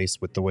people in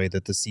place with the way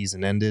that the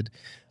season ended.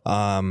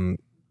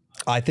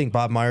 I think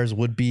Bob Myers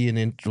would be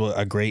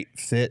a great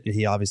fit.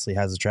 He obviously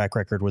has a track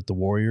record with the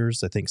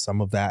Warriors. I think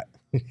some of that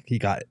he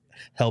got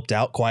helped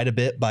out quite a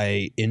bit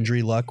by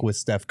injury luck with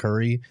Steph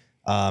Curry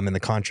and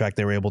the contract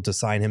they were able to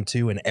sign him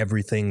to and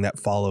everything that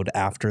followed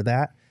after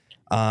that.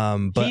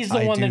 But he's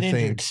the one that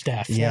injured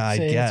Steph. Yeah, I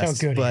guess.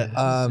 That's how good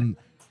he is.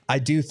 I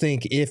do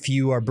think if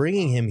you are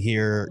bringing him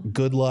here,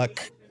 good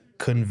luck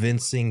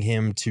convincing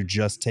him to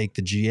just take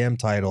the GM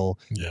title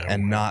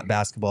and not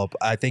basketball.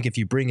 I think if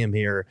you bring him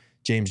here,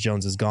 James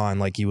Jones is gone,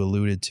 like you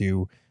alluded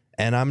to.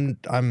 And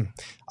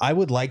I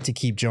would like to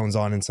keep Jones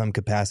on in some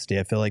capacity.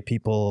 I feel like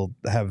people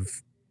have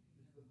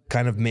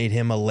kind of made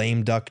him a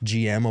lame duck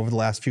GM over the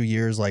last few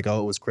years. Like,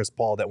 oh, it was Chris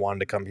Paul that wanted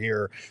to come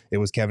here. It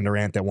was Kevin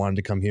Durant that wanted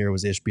to come here. It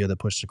was Ishbia that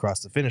pushed across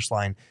the finish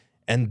line.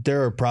 And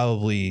there are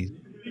probably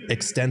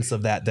extents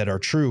of that are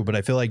true, but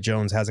I feel like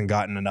Jones hasn't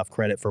gotten enough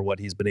credit for what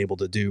he's been able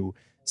to do.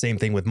 Same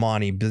thing with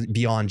Monty,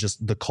 beyond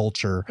just the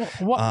culture.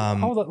 I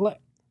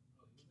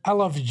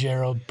love you,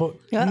 Gerald, but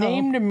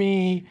name to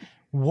me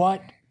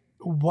what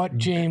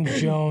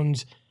James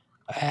Jones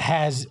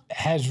has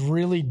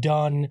really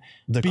done.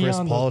 The Chris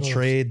Paul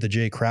trade, the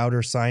Jay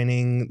Crowder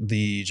signing,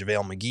 the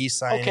JaVale McGee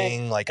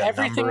signing, like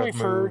everything we've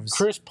heard.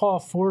 Chris Paul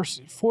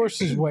forced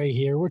his way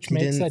here, which he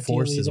makes that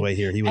force his way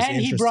here. He was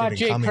interested he brought in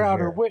Jay coming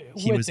Crowder here.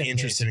 He was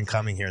interested in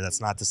coming here. That's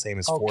not the same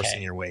as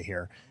forcing your way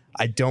here.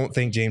 I don't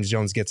think James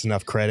Jones gets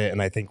enough credit, and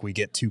I think we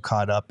get too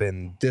caught up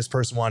in this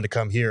person wanted to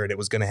come here, and it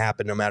was going to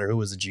happen no matter who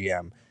was the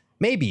GM.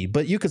 Maybe,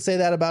 but you could say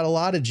that about a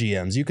lot of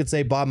GMs. You could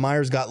say Bob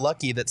Myers got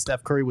lucky that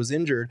Steph Curry was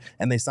injured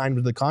and they signed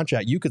with the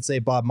contract. You could say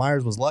Bob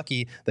Myers was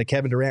lucky that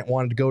Kevin Durant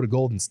wanted to go to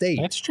Golden State.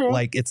 That's true.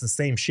 Like, it's the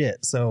same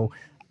shit. So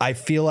I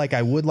feel like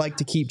I would like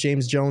to keep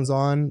James Jones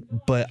on,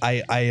 but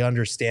I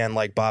understand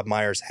like Bob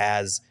Myers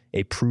has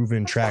a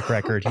proven track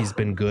record. He's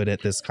been good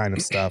at this kind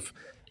of stuff.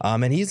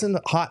 And he's in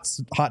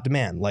hot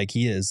demand. Like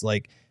he is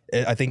like,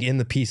 I think in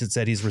the piece it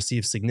said he's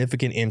received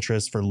significant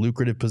interest for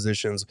lucrative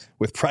positions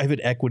with private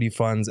equity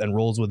funds and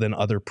roles within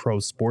other pro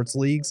sports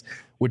leagues,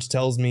 which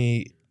tells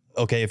me,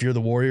 okay, if you're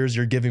the Warriors,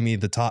 you're giving me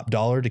the top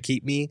dollar to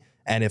keep me.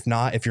 And if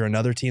not, if you're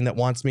another team that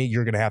wants me,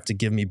 you're going to have to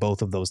give me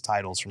both of those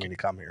titles for me to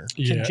come here.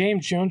 Yeah. Can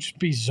James Jones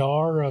be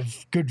czar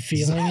of good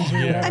feelings?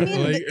 Yeah. I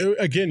mean,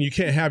 again, you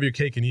can't have your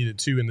cake and eat it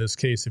too in this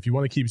case. If you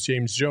want to keep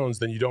James Jones,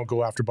 then you don't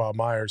go after Bob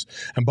Myers.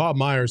 And Bob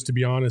Myers, to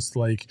be honest,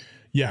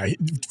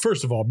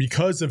 first of all,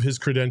 because of his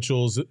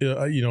credentials,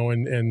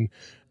 and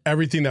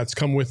everything that's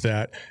come with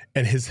that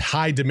and his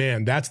high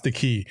demand, that's the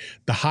key.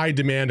 The high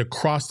demand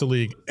across the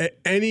league.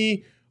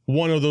 Any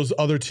one of those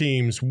other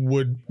teams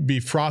would be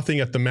frothing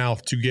at the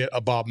mouth to get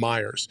a Bob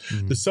Myers.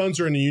 Mm-hmm. The Suns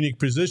are in a unique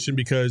position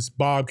because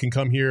Bob can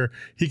come here,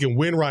 he can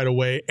win right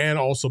away and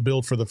also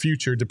build for the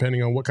future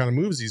depending on what kind of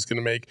moves he's going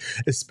to make,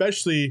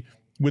 especially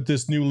with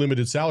this new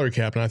limited salary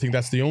cap. And I think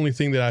that's the only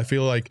thing that I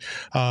feel like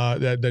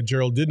that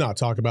Gerald did not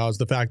talk about is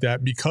the fact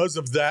that because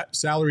of that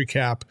salary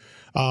cap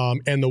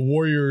and the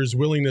Warriors'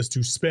 willingness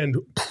to spend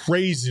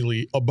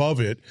crazily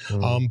above it,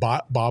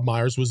 Bob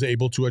Myers was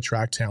able to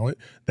attract talent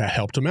that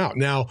helped him out.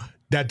 Now,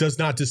 that does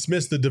not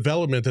dismiss the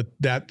development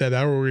that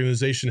our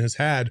organization has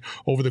had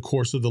over the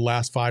course of the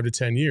last 5 to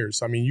 10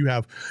 years. I mean, you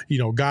have,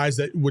 guys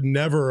that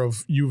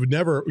you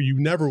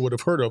never would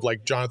have heard of,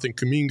 like Jonathan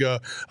Kuminga,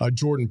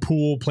 Jordan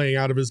Poole playing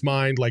out of his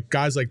mind, like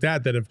guys like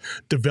that have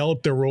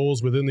developed their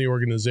roles within the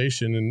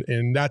organization.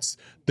 And that's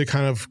the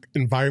kind of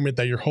environment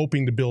that you're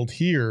hoping to build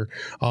here.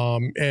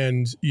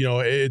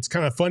 It's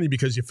kind of funny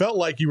because you felt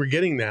like you were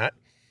getting that.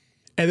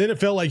 And then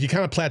it felt like you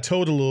kind of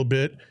plateaued a little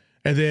bit.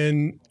 And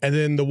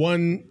then the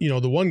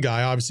one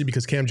guy, obviously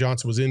because Cam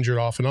Johnson was injured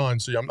off and on,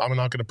 so I'm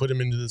not going to put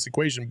him into this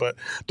equation, but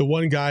the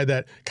one guy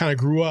that kind of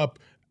grew up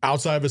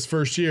outside of his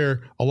first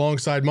year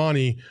alongside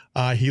Monty,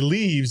 he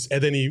leaves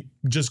and then he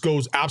just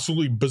goes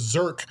absolutely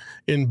berserk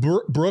in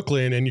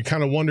Brooklyn. And you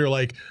kind of wonder,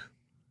 like,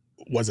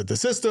 was it the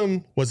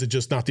system? Was it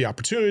just not the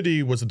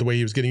opportunity? Was it the way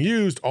he was getting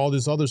used? All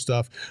this other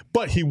stuff.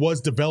 But he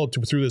was developed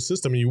through the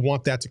system, and you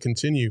want that to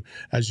continue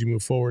as you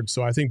move forward.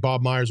 So I think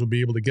Bob Myers will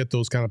be able to get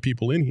those kind of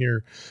people in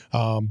here.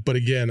 But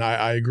again,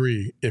 I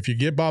agree. If you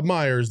get Bob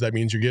Myers, that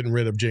means you're getting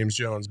rid of James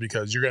Jones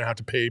because you're going to have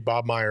to pay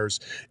Bob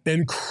Myers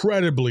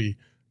incredibly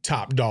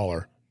top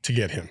dollar to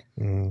get him.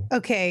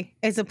 Okay,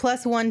 it's a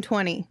plus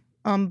 120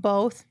 on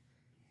both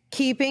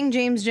keeping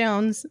James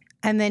Jones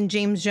and then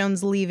James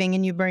Jones leaving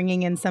and you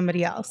bringing in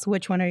somebody else.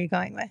 Which one are you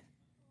going with?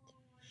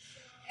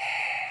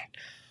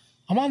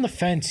 I'm on the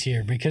fence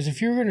here because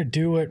if you're going to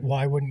do it,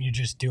 why wouldn't you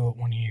just do it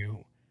when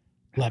you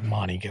let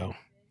Monty go?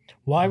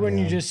 Why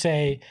wouldn't you just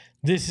say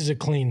this is a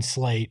clean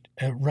slate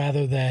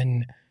rather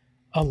than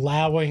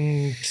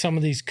allowing some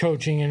of these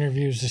coaching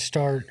interviews to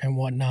start and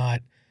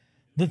whatnot?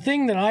 The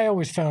thing that I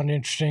always found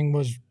interesting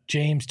was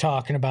James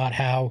talking about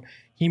how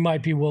he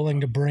might be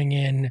willing to bring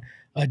in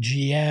a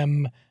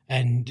GM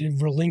and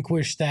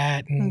relinquish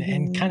that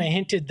and kind of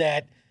hinted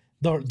that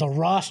the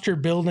roster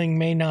building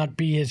may not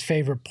be his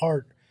favorite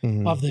part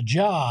of the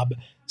job.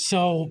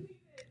 So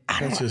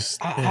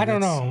I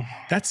don't know.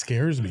 That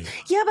scares me.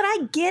 Yeah, but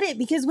I get it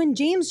because when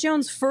James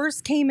Jones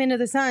first came into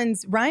the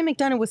Suns, Ryan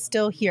McDonough was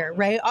still here,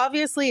 right?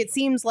 Obviously, it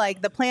seems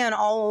like the plan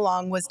all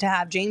along was to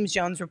have James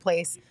Jones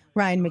replace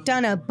Ryan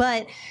McDonough.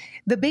 But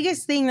the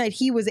biggest thing that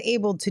he was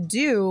able to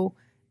do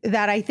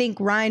that I think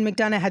Ryan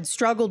McDonough had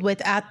struggled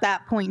with at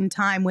that point in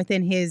time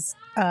within his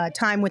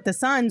time with the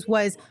Suns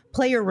was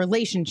player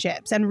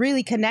relationships and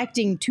really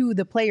connecting to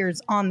the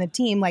players on the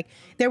team. Like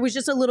there was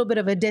just a little bit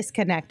of a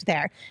disconnect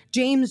there.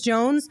 James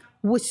Jones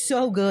was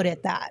so good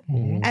at that.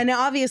 And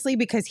obviously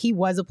because he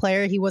was a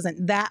player, he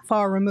wasn't that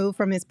far removed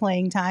from his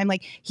playing time.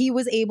 Like he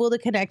was able to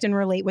connect and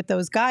relate with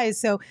those guys.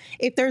 So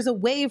if there's a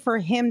way for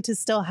him to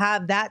still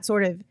have that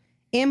sort of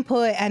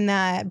input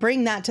and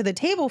bring that to the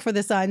table for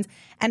the Suns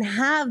and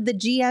have the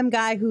GM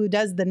guy who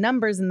does the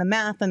numbers and the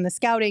math and the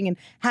scouting and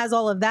has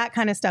all of that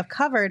kind of stuff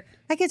covered,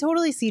 I could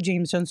totally see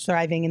James Jones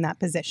thriving in that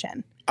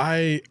position.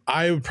 I'd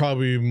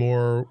probably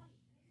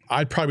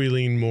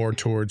lean more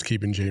towards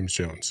keeping James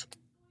Jones.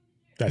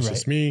 That's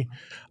just me.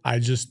 I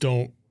just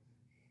don't.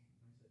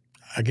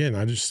 Again,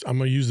 I'm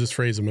going to use this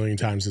phrase a million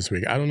times this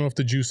week. I don't know if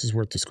the juice is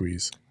worth the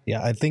squeeze.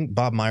 Yeah, I think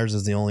Bob Myers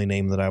is the only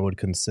name that I would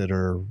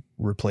consider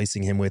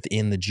replacing him with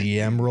in the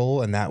GM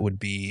role, and that would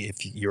be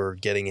if you're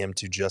getting him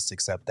to just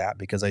accept that,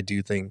 because I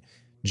do think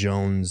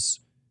Jones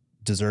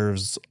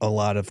deserves a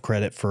lot of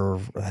credit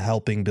for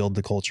helping build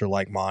the culture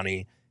like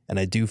Monty, and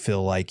I do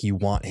feel like you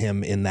want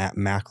him in that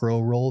macro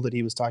role that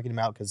he was talking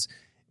about, because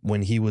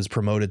when he was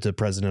promoted to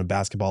president of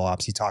basketball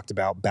ops, he talked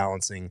about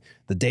balancing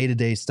the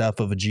day-to-day stuff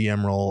of a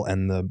GM role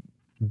and the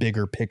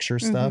bigger picture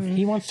stuff.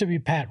 He wants to be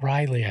Pat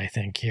Riley, I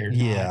think, here.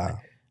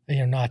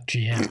 Not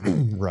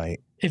GM. Right.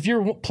 If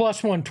your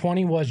plus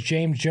 120 was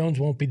James Jones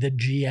won't be the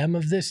GM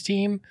of this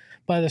team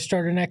by the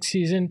start of next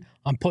season,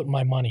 I'm putting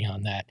my money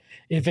on that.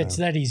 If it's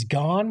that he's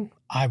gone,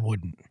 I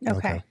wouldn't.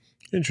 Okay.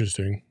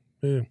 Interesting.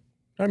 Yeah.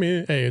 I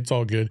mean, hey, it's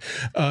all good.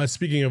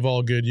 Speaking of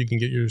all good, you can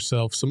get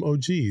yourself some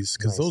OGs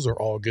because those are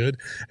all good.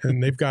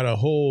 And they've got a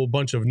whole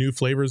bunch of new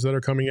flavors that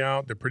are coming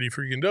out. They're pretty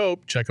freaking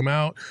dope. Check them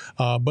out.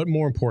 But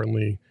more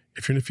importantly,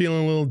 if you're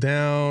feeling a little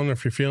down, or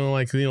if you're feeling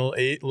like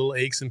little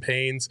aches and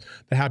pains,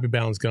 the Happy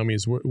Balance Gummy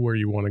is where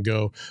you want to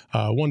go.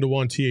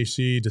 1-to-1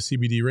 THC to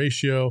CBD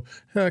ratio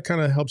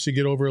kind of helps you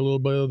get over a little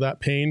bit of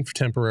that pain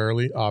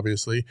temporarily,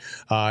 obviously.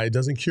 It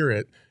doesn't cure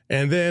it.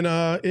 And then,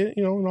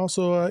 and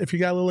also if you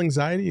got a little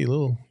anxiety, a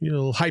little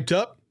hyped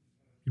up,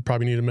 you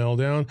probably need to mellow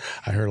down.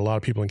 I heard a lot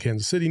of people in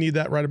Kansas City need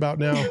that right about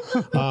now.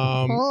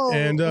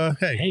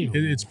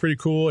 It's pretty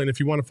cool. And if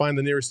you want to find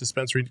the nearest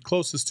dispensary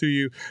closest to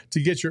you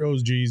to get your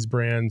OG's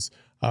brands,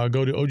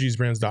 go to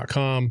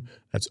ogsbrands.com.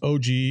 That's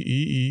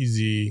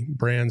OGEEZ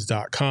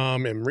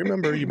brands.com. And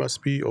remember, you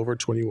must be over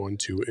 21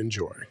 to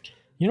enjoy.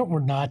 You know what we're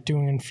not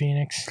doing in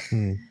Phoenix?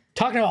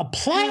 Talking about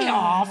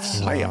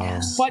playoffs.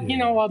 But,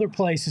 other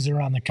places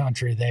around the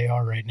country, they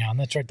are right now. And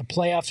that's right. The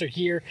playoffs are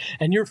here.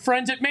 And your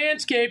friends at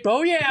Manscaped,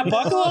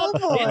 buckle up.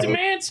 It's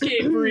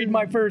Manscaped, read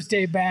my first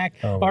day back,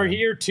 are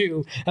here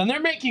too. And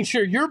they're making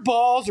sure your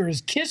balls are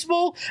as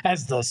kissable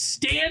as the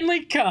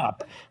Stanley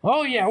Cup.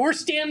 Oh, yeah. Or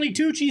Stanley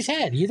Tucci's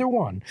head, either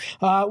one.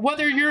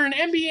 Whether you're an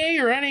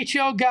NBA or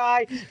NHL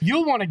guy,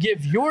 you'll want to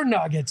give your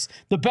Nuggets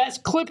the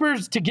best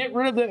clippers to get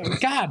rid of the...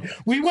 God,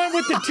 we went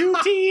with the two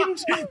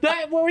teams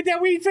that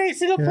we faced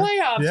in the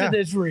playoffs in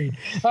this read.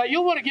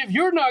 You'll want to give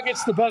your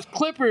Nuggets the best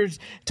clippers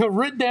to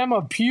rid them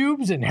of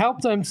pubes and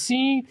help them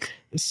see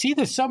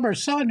the summer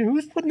sun.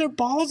 Who's putting their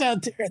balls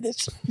out there?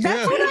 That's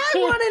what I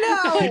want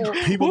to know.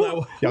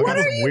 People what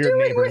are you doing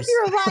neighbors. with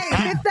your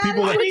life? If that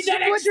I need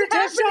that extra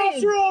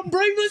testosterone.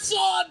 Bring the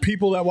sun.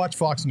 People that watch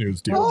Fox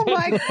News, dude. Oh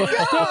my God.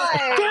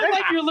 Don't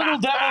let your little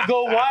devil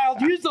go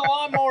wild. Use the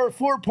Lawnmower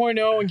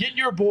 4.0 and get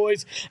your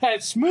boys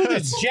as smooth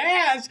as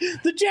Jazz.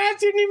 The Jazz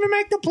didn't even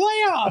make the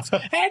playoffs.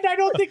 And I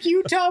don't think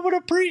Utah would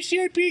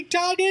appreciate being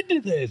tied into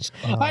this.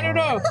 I don't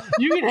know.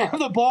 You can have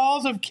the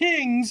balls of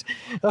kings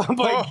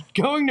by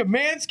going to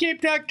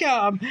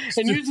manscaped.com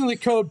and using the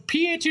code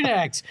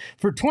PHNX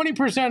for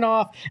 20%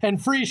 off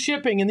and free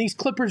shipping. And these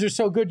clippers are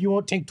so good, you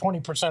won't take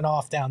 20%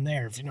 off down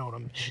there, if you know what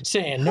I'm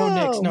saying. No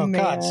nicks, no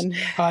cuts,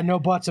 no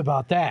buts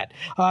about that.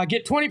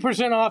 Get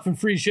 20% off and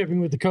free shipping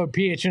with the code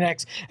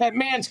PHNX at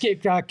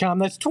manscaped.com.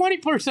 That's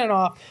 20%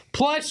 off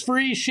plus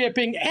free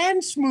shipping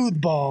and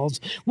smooth balls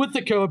with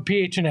the code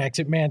PHNX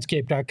at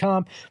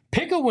manscaped.com.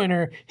 Pick a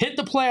winner, hit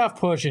the playoff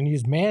push, and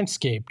use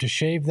Manscaped to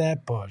shave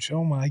that bush.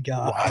 Oh, my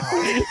God.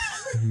 Wow.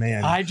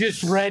 Man. I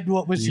just read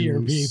what was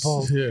here,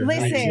 people. Listen.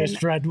 I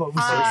just read what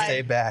was here.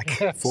 Stay back.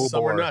 Full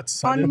bore.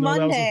 Nuts. On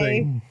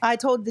Monday, I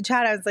told the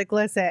chat, I was like,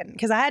 listen,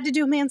 because I had to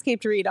do a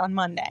Manscaped read on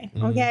Monday,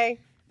 okay?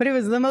 But it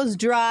was the most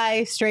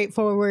dry,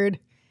 straightforward,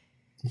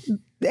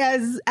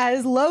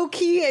 as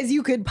low-key as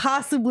you could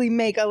possibly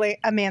make a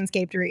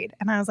Manscaped read.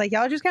 And I was like,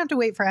 y'all just gonna have to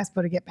wait for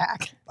Espo to get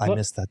back. I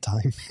missed that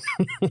time.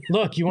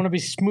 Look, you want to be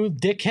smooth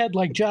dickhead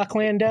like Jock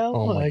Landau?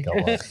 Oh my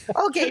God.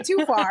 Okay,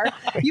 too far.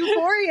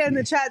 Euphoria in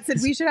the chat said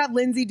we should have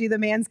Lindsay do the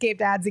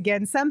Manscaped ads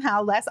again,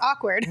 somehow less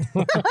awkward.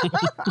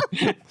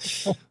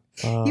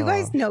 You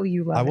guys know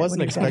you love it. I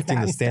wasn't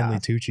expecting the Stanley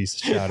Tucci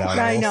shout out.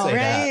 I know,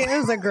 right? It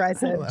was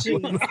aggressive.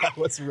 Jeez. I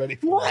wasn't ready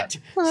for that.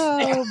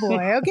 Oh,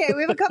 boy. Okay,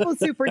 we have a couple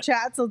super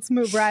chats. Let's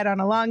move right on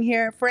along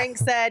here. Frank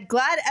said,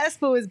 glad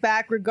Espo is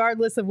back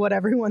regardless of what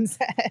everyone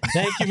said.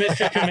 Thank you,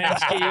 Mr.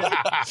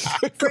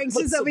 Kaminsky. Frank's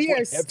just over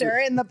here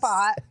stirring the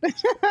pot.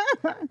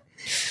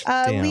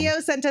 Leo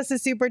sent us a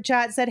super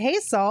chat, said, hey,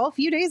 Saul, a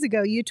few days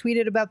ago, you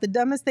tweeted about the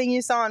dumbest thing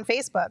you saw on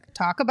Facebook.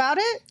 Talk about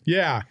it?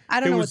 Yeah. I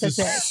don't know what this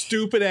is.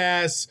 Stupid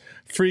ass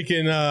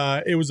freaking,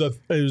 it was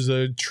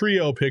a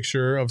trio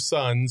picture of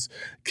Suns,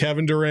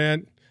 Kevin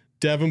Durant,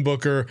 Devin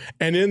Booker,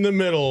 and in the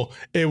middle,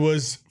 it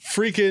was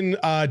freaking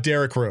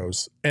Derrick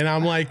Rose. And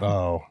I'm like,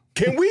 oh,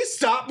 can we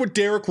stop with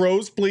Derrick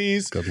Rose,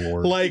 please? Good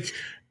Lord. Like,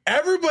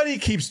 everybody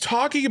keeps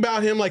talking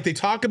about him like they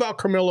talk about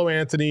Carmelo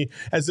Anthony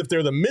as if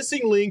they're the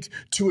missing link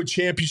to a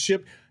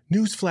championship.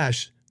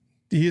 Newsflash,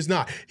 he is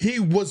not. He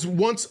was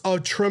once a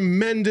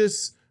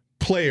tremendous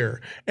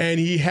player, and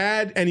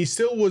he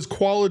still was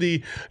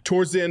quality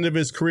towards the end of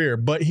his career,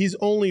 but he's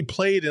only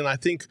played in, I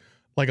think,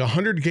 like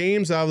 100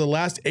 games out of the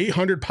last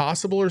 800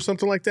 possible or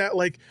something like that.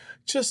 Like,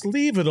 just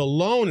leave it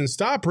alone and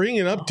stop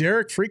bringing up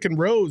Derrick freaking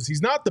Rose.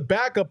 He's not the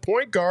backup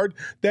point guard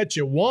that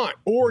you want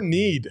or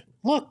need.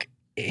 Look,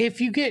 if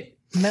you get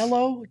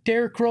Melo,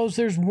 Derrick Rose,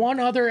 there's one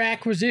other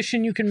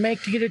acquisition you can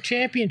make to get a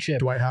championship.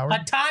 Dwight Howard?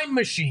 A time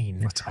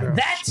machine.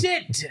 That's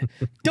it.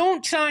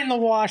 Don't sign the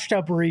washed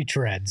up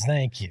retreads.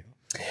 Thank you.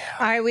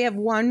 All right, we have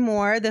one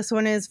more. This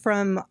one is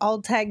from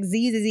Altex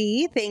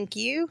ZZ. Thank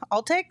you.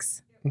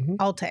 Altex? Mm-hmm.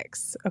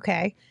 Altex.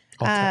 Okay.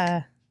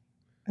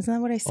 Isn't that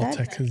what I said?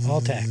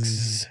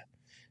 Altex.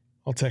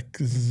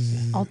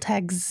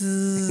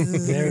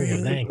 There we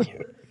go. Thank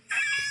you.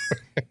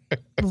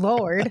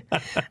 Lord.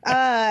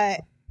 I've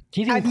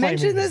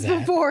mentioned this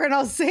before and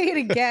I'll say it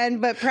again,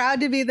 but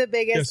proud to be the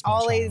biggest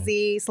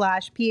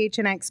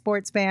All-AZ/PHNX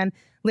sports fan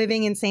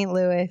living in St.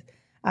 Louis.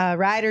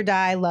 Ride or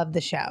die, love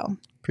the show.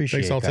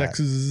 Appreciate Thanks, that.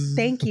 Texas.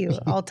 Thank you,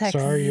 all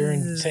Texas. Sorry you're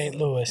in St.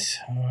 Louis.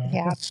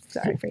 Yeah,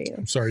 sorry for you.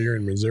 I'm sorry you're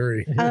in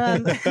Missouri. All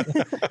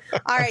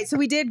right, so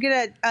we did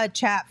get a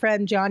chat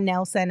from John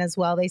Nelson as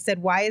well. They said,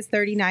 why is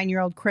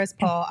 39-year-old Chris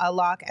Paul a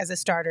lock as a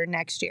starter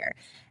next year?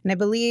 And I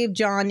believe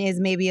John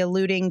is maybe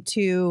alluding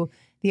to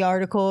the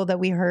article that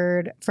we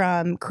heard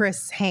from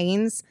Chris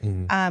Haynes,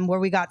 where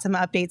we got some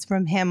updates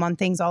from him on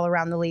things all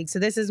around the league. So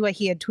this is what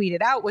he had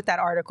tweeted out with that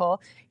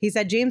article. He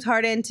said, James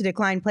Harden to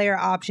decline player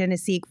option to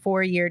seek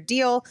 4-year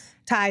deal.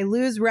 Ty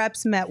Lue's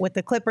reps met with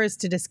the Clippers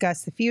to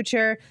discuss the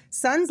future.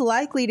 Suns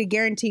likely to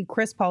guarantee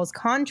Chris Paul's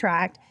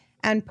contract.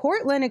 And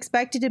Portland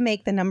expected to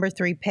make the number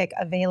 3 pick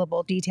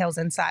available. Details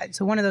inside.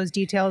 So one of those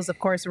details, of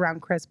course,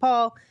 around Chris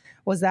Paul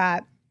was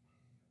that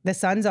the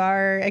Suns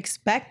are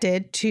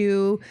expected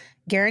to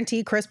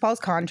guarantee Chris Paul's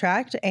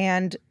contract.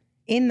 And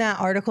in that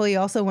article, he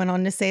also went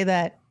on to say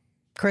that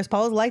Chris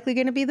Paul is likely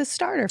going to be the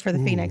starter for the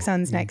Phoenix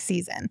Suns next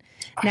season.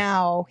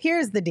 Now,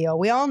 here's the deal.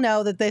 We all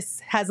know that this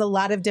has a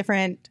lot of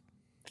different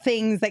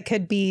things that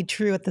could be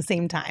true at the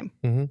same time,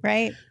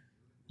 right?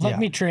 Let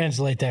me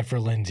translate that for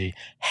Lindsay.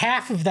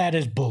 Half of that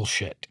is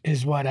bullshit,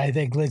 is what I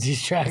think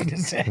Lindsay's trying to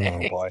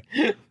say. Oh, boy.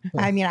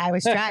 I mean, I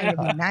was trying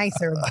to be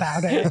nicer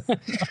about it.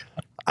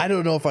 I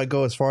don't know if I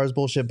go as far as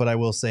bullshit, but I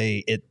will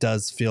say it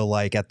does feel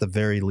like at the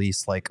very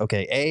least, like,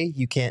 okay,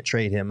 you can't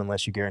trade him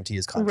unless you guarantee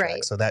his contract.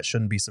 Right. So that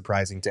shouldn't be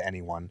surprising to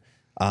anyone.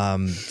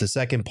 The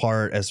second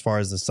part, as far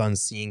as the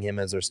Suns seeing him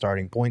as their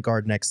starting point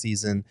guard next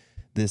season,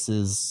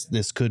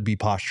 this could be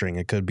posturing.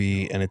 It could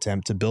be an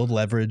attempt to build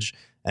leverage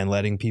and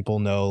letting people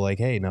know, like,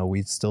 hey, no,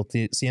 we still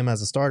see him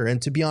as a starter.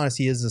 And to be honest,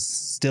 he is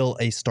still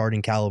a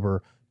starting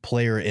caliber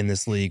player in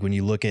this league. When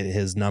you look at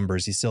his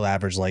numbers, he still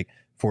averaged like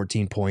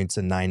 14 points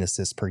and 9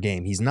 assists per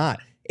game. He's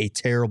not a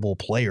terrible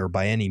player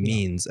by any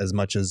means, as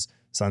much as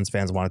Suns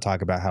fans want to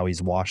talk about how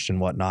he's washed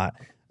and whatnot.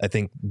 I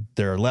think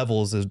there are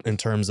levels in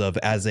terms of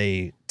as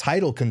a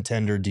title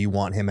contender do you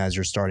want him as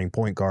your starting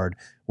point guard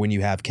when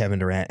you have Kevin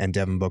Durant and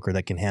Devin Booker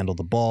that can handle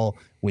the ball,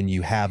 when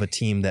you have a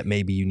team that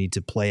maybe you need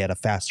to play at a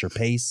faster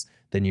pace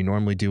than you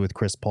normally do with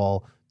Chris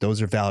Paul?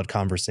 Those are valid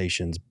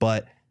conversations.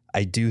 But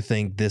I do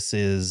think this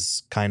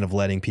is kind of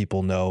letting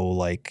people know,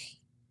 like,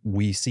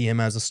 we see him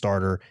as a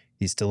starter.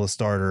 He's still a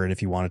starter. And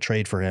if you want to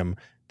trade for him,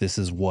 this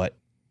is what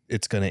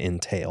it's going to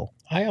entail.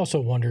 I also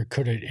wonder,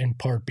 could it in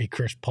part be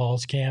Chris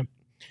Paul's camp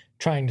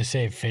trying to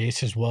save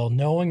face as well,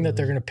 knowing that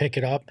they're going to pick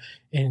it up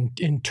and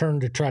in turn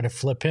to try to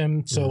flip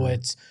him? So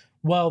it's,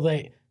 well,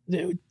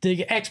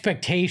 the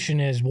expectation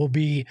is we'll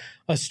be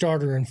a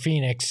starter in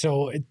Phoenix.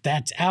 So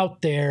that's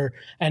out there,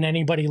 and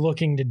anybody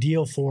looking to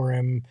deal for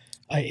him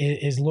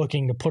is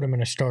looking to put him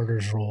in a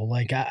starter's role.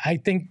 Like, I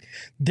think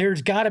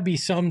there's got to be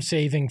some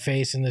saving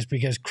face in this,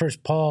 because Chris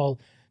Paul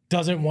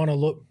doesn't want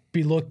to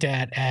be looked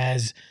at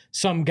as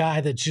some guy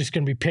that's just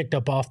going to be picked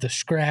up off the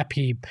scrap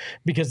heap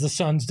because the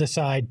Suns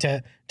decide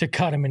to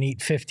cut him and eat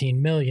 $15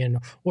 million,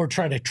 or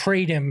try to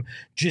trade him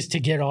just to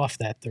get off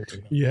that $30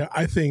 million. Yeah,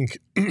 I think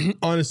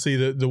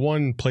honestly the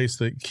one place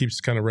that keeps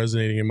kind of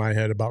resonating in my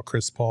head about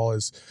Chris Paul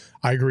is,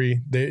 I agree,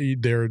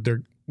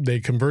 they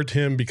convert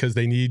him because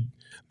they need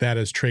that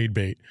as trade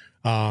bait.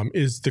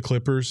 Is the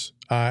Clippers.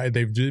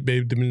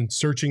 They've been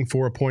searching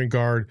for a point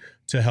guard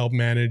to help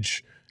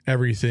manage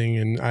everything,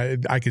 and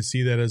I could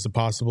see that as a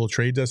possible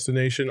trade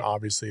destination.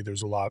 Obviously,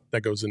 there's a lot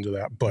that goes into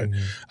that, but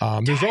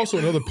there's also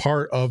another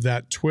part of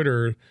that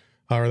Twitter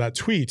or that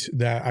tweet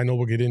that I know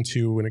we'll get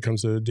into when it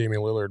comes to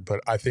Damian Lillard, but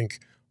I think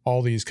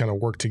all these kind of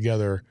work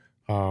together,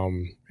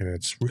 and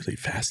it's really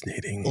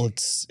fascinating. Well,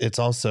 it's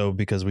also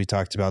because we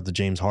talked about the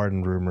James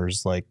Harden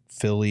rumors, like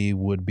Philly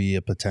would be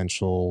a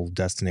potential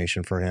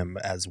destination for him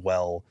as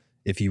well.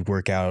 If you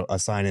work out a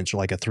sign-in,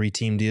 like a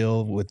 3-team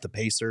deal with the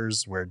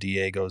Pacers, where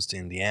DA goes to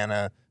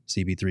Indiana,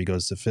 CB3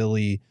 goes to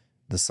Philly,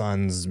 the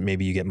Suns,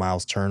 maybe you get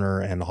Miles Turner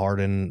and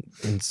Harden.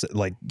 And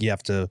like, you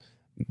have to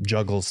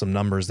juggle some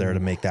numbers there to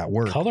make that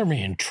work. Color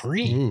me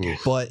intrigued. Ooh.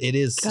 But it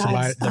is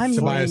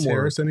Tobias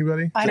Harris,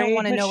 anybody? I don't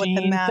want to know what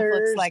the math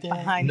looks like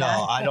behind that.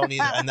 No, I don't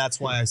either. And that's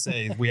why I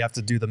say we have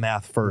to do the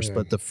math first. Yeah.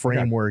 But the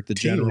framework, the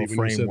general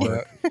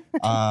framework.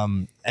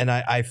 And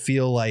I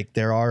feel like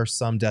there are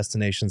some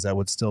destinations that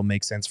would still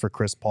make sense for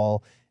Chris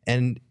Paul.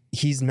 And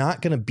he's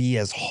not going to be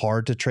as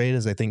hard to trade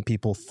as I think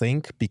people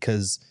think,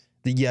 because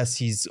yes,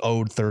 he's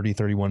owed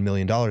 $31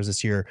 million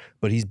this year,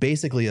 but he's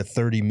basically a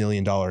 $30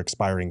 million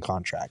expiring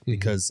contract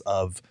because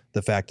of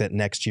the fact that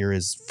next year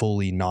is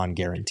fully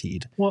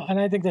non-guaranteed. Well, and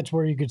I think that's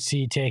where you could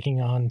see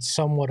taking on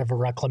somewhat of a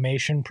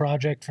reclamation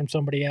project from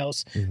somebody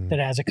else that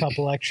has a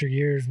couple extra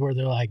years, where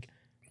they're like,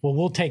 well,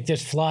 we'll take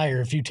this flyer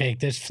if you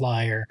take this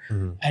flyer,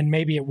 and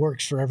maybe it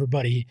works for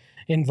everybody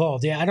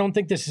involved. Yeah, I don't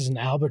think this is an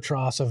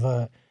albatross of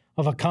a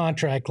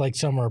contract like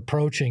some are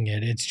approaching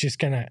it. It's just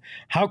gonna,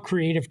 how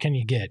creative can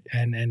you get,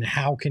 and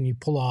how can you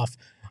pull off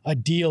a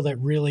deal that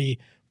really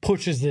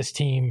pushes this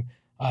team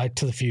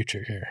to the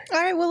future here. All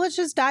right, well, let's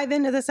just dive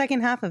into the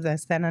second half of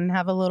this then and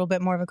have a little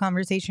bit more of a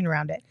conversation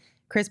around it.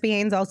 Crispy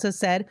Haynes also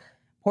said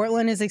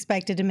Portland is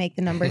expected to make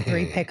the number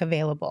 3 pick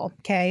available.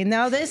 Okay,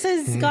 now this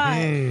has got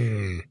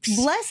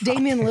bless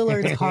Damian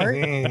Lillard's heart,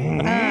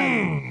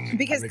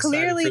 because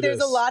clearly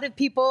there's a lot of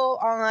people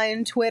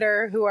on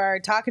Twitter who are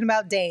talking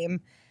about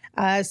Dame.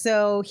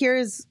 So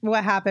here's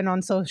what happened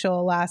on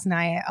social last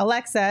night.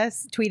 Alexa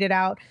tweeted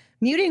out,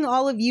 muting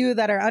all of you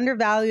that are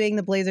undervaluing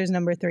the Blazers'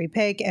 number 3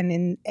 pick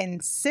and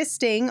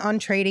insisting on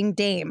trading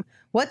Dame.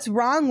 What's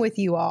wrong with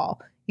you all?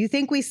 You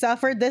think we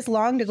suffered this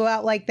long to go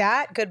out like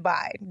that?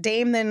 Goodbye.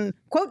 Dame then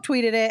quote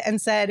tweeted it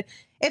and said,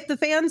 if the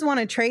fans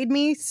want to trade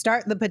me,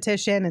 start the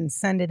petition and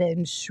send it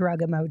in shrug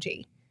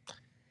emoji.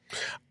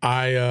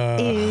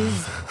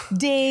 Is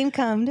Dame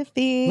come to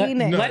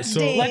Phoenix?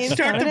 Let's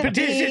start the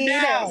petition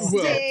now.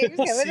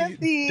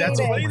 That's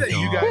funny that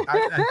you guys.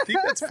 I think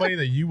that's funny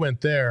that you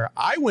went there.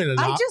 I went.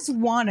 I just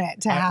want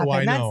it to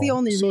happen. That's the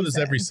only reason. So does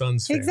every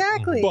Suns fan.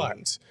 Exactly.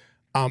 But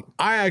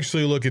I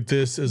actually look at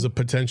this as a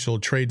potential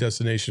trade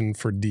destination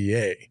for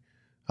DA.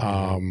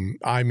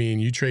 I mean,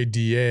 you trade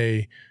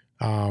DA.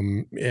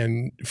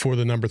 And for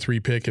the number 3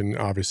 pick, and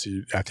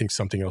obviously I think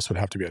something else would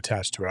have to be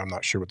attached to it. I'm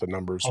not sure what the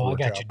numbers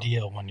work I got out. your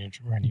deal when you're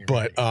ready.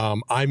 But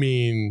I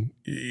mean,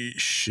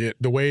 shit,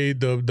 the way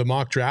the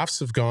mock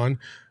drafts have gone,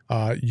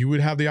 you would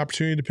have the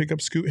opportunity to pick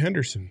up Scoot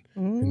Henderson,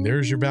 and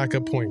there's your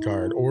backup point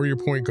guard, or your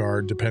point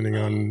guard, depending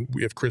on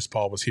if Chris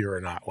Paul was here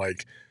or not.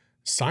 Like,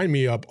 sign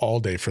me up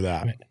all day for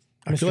that.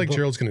 I feel like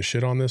Gerald's going to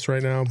shit on this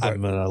right now. But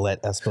I'm going to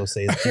let Espo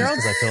say his piece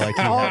because I feel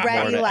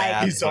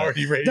like he's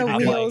already ready. The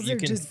wheels you are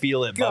can just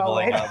feel it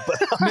bubbling up.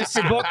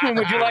 Mr. Bookman,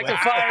 would you like to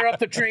fire up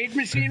the trade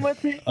machine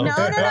with me? No.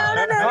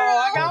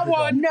 I got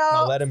one.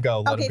 No, let him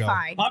go. Okay,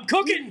 fine. I'm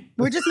cooking.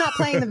 We're just not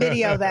playing the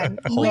video then.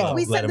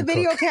 We said the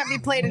video can't be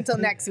played until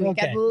next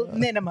week at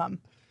minimum.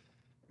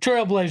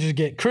 Trailblazers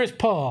get Chris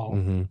Paul,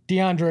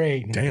 DeAndre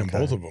Ayton. Damn,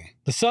 both of them.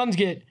 The Suns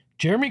get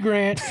Jeremy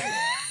Grant,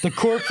 the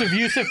corpse of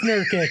Yusuf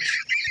Nurkic,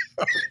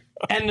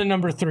 and the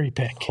number 3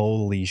 pick.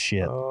 Holy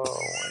shit. Oh,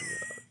 my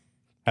God.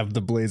 Have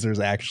the Blazers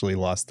actually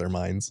lost their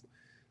minds?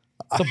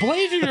 The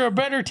Blazers are a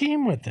better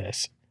team with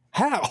this.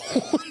 How?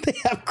 They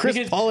have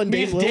Chris Paul and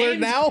Dame Lillard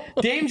now?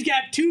 Dame's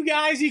got 2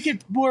 guys he can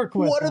work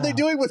with. What are they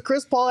doing with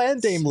Chris Paul and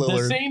Dame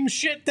Lillard? The same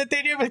shit that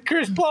they did with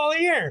Chris Paul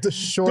here. The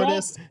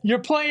shortest, you're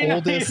playing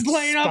off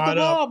the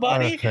ball,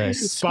 buddy. Okay.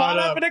 Spot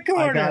up in a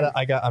corner.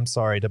 I'm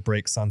sorry to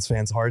break Suns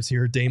fans' hearts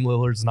here. Dame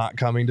Lillard's not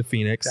coming to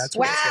Phoenix. That's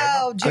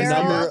wow,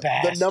 Gerald.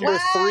 The number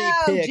 3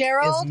 pick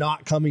is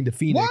not coming to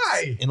Phoenix.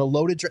 Why? In a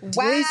loaded draft.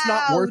 Wow, He's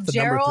not worth the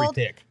Gerald. number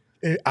 3 pick.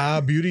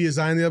 Beauty is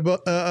eye of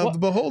the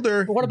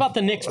beholder. What about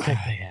the Knicks pick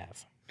they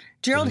have?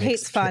 Gerald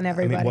hates fun,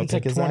 everybody. what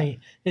pick is that?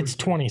 It's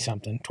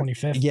 20-something,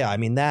 25th. Yeah, I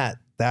mean, that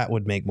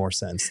would make more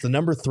sense. The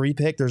number 3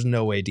 pick, there's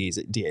no way DA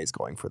is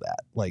going for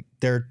that. Like,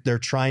 they're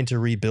trying to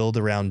rebuild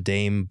around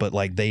Dame, but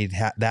like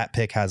that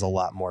pick has a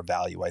lot more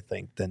value, I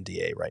think, than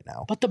DA right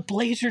now. But the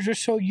Blazers are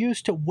so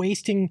used to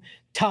wasting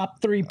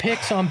top 3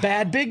 picks on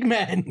bad big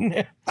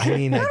men. I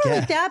mean, not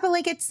only that, but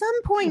like at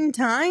some point in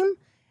time,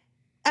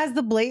 as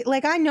the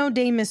like I know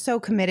Dame is so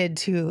committed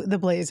to the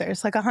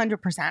Blazers, like 100%.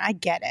 I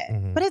get it.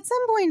 Mm-hmm. But at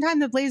some point in time,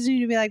 the Blazers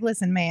need to be like,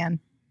 listen, man,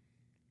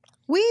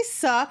 we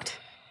sucked.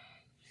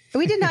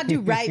 We did not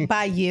do right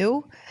by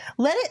you.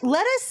 Let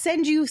us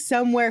send you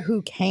somewhere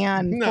who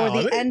can for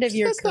the end of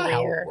your career. Not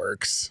how it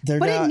works.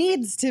 It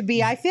needs to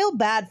be. I feel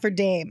bad for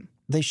Dame.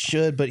 They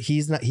should, but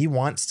he's not. He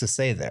wants to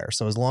stay there.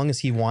 So as long as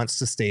he wants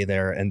to stay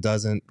there and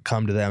doesn't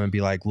come to them and be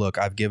like, look,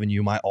 I've given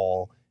you my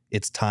all.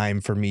 It's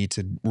time for me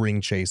to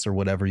ring chase or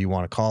whatever you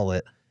want to call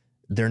it.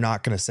 They're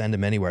not going to send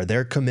him anywhere.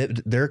 Their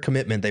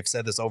commitment, they've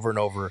said this over and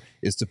over,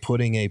 is to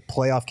putting a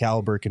playoff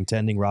caliber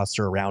contending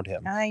roster around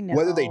him. I know.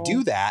 Whether they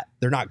do that,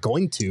 they're not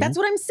going to. That's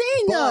what I'm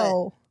saying,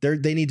 though.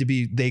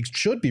 They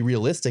should be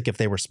realistic if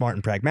they were smart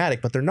and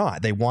pragmatic, but they're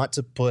not. They want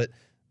to put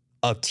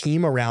a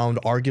team around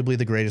arguably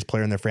the greatest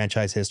player in their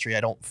franchise history.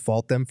 I don't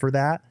fault them for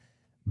that.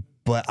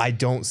 But I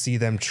don't see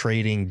them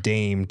trading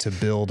Dame to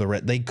build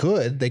they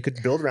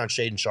could build around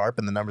Shaedon Sharpe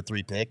and the number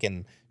 3 pick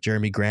and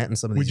Jeremy Grant and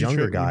some of these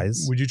younger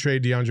guys. Would you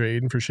trade DeAndre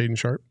Ayton for Shaedon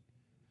Sharpe?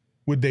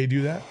 Would they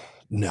do that?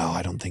 No,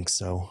 I don't think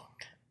so.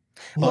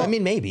 Well, I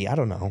mean, maybe. I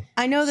don't know.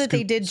 I know that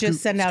they did just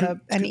send out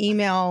an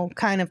email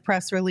kind of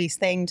press release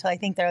thing to, I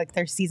think they're like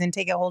their season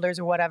ticket holders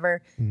or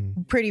whatever.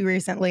 Pretty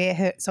recently, it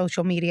hit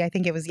social media. I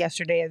think it was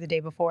yesterday or the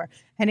day before.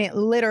 And it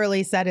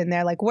literally said in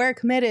there, like, we're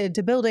committed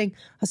to building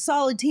a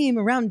solid team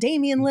around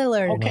Damian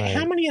Lillard. Okay,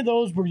 how many of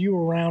those were you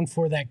around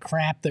for that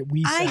crap that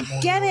we I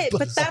get it,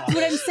 but that's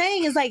what I'm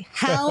saying is like,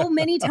 how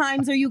many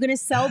times are you going to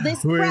sell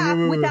this crap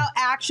without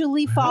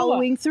actually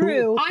following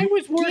through? I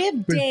was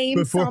Give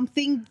Dame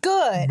something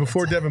good.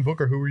 Before Devin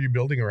Booker, who were you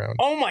building around?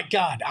 Oh my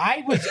God,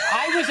 I was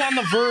on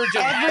the verge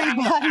of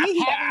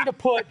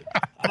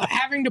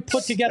having to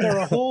put together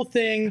a whole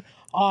thing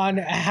on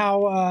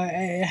how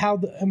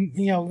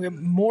Markieff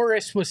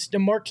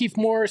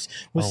Morris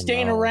was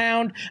staying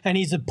around, and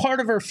he's a part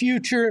of our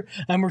future,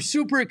 and we're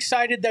super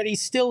excited that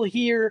he's still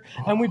here,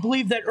 and we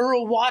believe that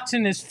Earl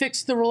Watson has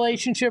fixed the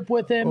relationship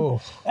with him.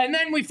 And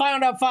then we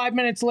found out 5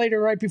 minutes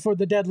later, right before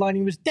the deadline,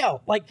 he was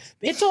dealt. Like,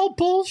 it's all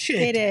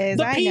bullshit. It is.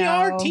 The I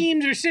PR know.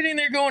 teams are sitting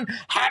there going,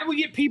 how do we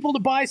get people to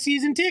buy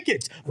season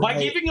tickets? By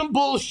giving them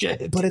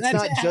bullshit. But it's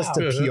not just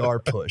a PR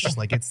push.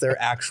 Like, it's their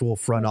actual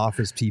front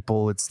office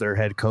people. It's their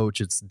head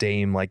coach. It's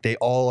Dame. Like, they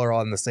all are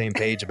on the same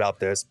page about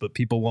this, but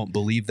people won't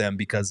believe them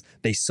because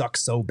they suck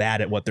so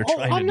bad at what they're trying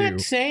to do. I'm not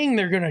saying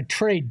they're going to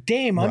trade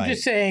Dame. I'm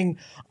just saying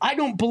I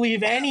don't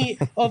believe any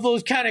of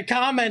those kind of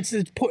comments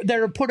that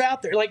are put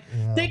out there. Like,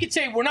 they could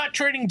say, we're not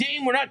trading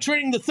Dame. We're not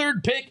trading the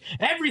 3rd pick.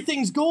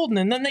 Everything's golden.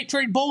 And then they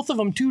trade both of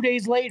them 2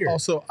 days later.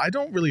 Also, I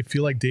don't really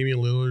feel like Damian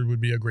Lillard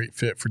would be a great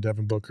fit for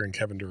Devin Booker and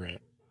Kevin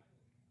Durant.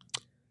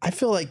 I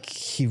feel like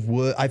he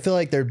would. I feel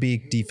like there'd be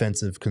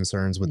defensive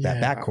concerns with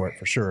that backcourt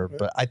for sure.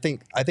 But I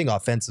think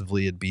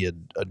offensively it'd be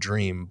a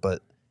dream.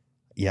 But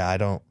yeah, I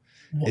don't.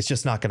 It's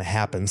just not going to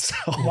happen. So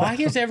why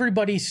is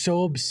everybody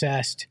so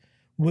obsessed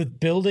with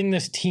building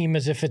this team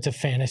as if it's a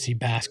fantasy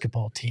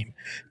basketball team?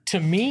 To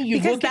me,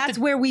 because that's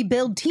where we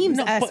build teams,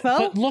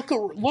 Espo. But look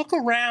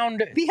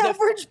around. The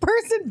average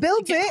person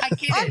builds it on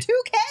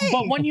 2K.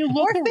 But when you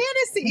look or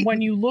fantasy, when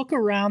you look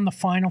around the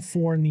Final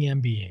Four in the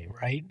NBA,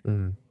 right?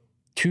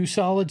 Two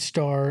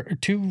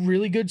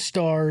really good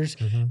stars,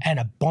 and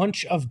a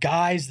bunch of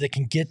guys that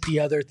can get the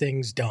other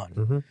things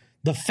done.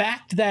 The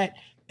fact that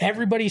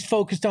everybody's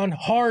focused on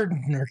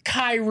Harden or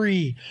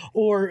Kyrie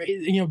or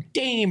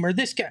Dame or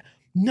this guy.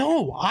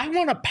 No, I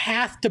want a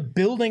path to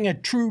building a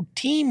true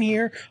team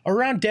here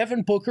around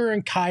Devin Booker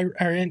and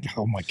Kyrie.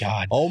 Oh my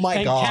God!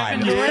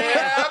 Kevin Durant.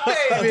 Yeah,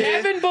 baby.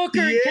 Devin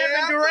Booker and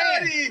Kevin Durant.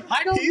 Buddy.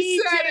 I don't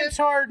need James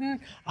Harden.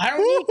 I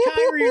don't need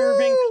Kyrie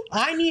Irving.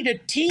 I need a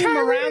team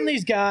around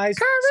these guys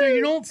so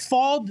you don't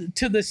fall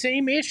to the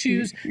same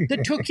issues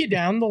that took you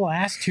down the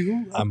last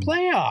 2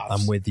 playoffs.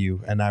 I'm with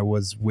you, and I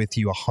was with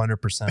you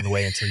 100% of the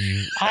way until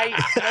you.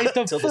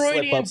 The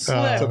Freudian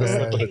slip. Till the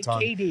slip of the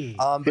tongue. KD.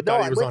 But no,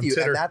 I'm with you,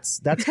 and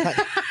that's kind of,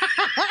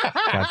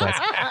 God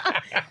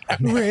bless.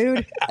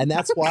 Rude. And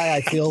that's why I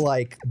feel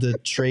like the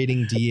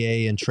trading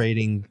DA and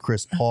trading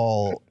Chris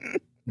Paul,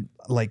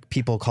 like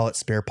people call it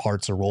spare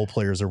parts or role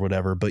players or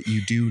whatever, but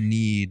you do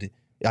need,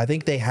 I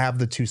think they have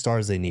the 2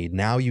 stars they need.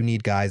 Now you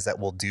need guys that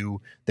will do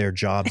their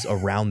jobs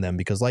around them,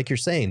 because like you're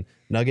saying,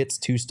 Nuggets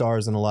 2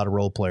 stars and a lot of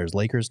role players,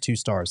 Lakers 2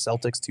 stars,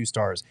 Celtics 2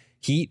 stars,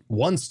 Heat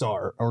 1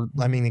 star, or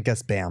I mean, I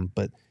guess Bam,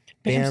 but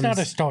Bam's not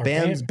a star.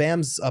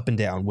 Bam's up and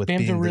down with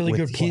Bam's being a really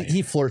good player.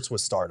 He flirts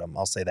with stardom.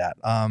 I'll say that.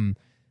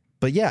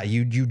 But yeah,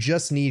 you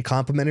just need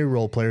complementary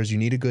role players. You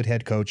need a good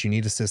head coach. You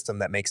need a system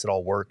that makes it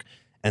all work.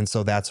 And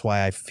so that's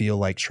why I feel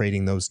like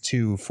trading those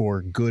 2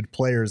 for good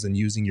players and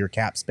using your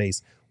cap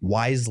space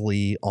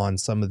wisely on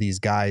some of these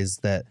guys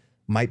that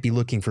might be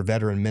looking for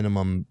veteran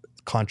minimum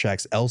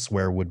contracts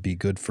elsewhere would be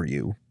good for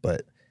you.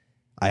 But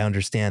I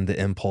understand the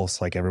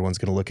impulse. Like everyone's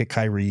going to look at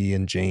Kyrie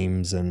and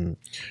James and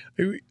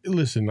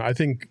listen, I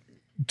think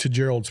to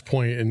Gerald's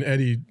point, and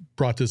Eddie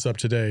brought this up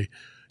today,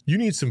 you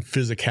need some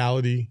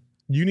physicality.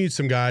 You need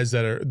some guys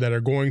that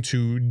are going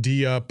to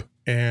D up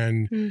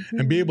and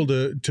be able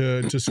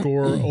to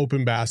score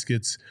open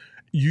baskets.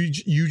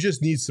 You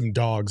just need some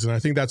dogs, and I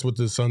think that's what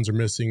the Suns are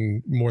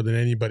missing more than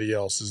anybody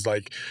else. Is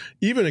like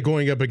even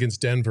going up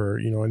against Denver,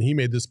 and he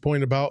made this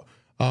point about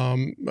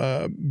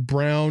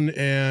Brown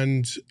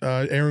and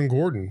Aaron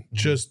Gordon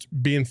just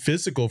being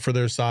physical for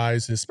their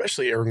size, and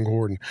especially Aaron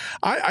Gordon.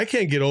 I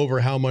can't get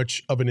over how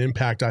much of an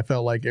impact I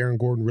felt like Aaron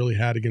Gordon really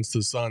had against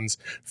the Suns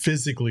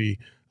physically.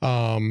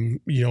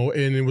 And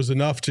it was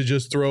enough to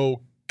just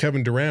throw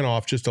Kevin Durant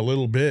off just a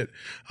little bit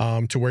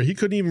to where he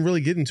couldn't even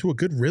really get into a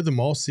good rhythm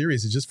all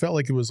series. It just felt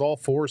like it was all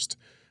forced.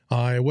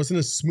 It wasn't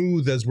as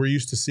smooth as we're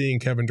used to seeing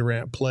Kevin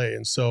Durant play.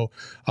 And so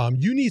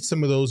you need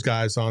some of those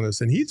guys on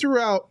this. And he threw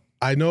out,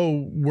 I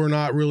know we're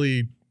not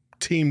really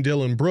team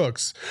Dillon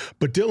Brooks,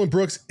 but Dillon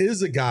Brooks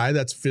is a guy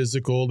that's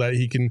physical, that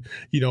he can,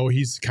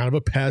 he's kind of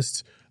a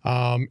pest.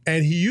 And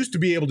he used to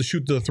be able to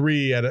shoot the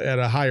 3 at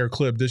a higher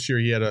clip. This year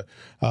he had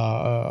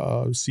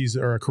a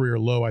season or a career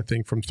low, I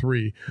think, from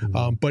 3.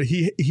 But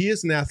he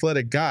is an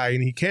athletic guy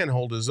and he can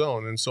hold his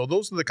own. And so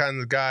those are the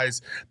kind of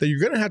guys that you're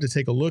going to have to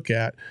take a look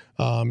at,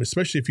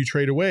 especially if you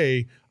trade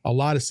away a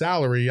lot of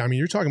salary. I mean,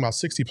 you're talking about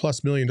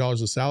 $60+ million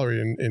of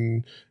salary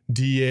in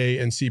DA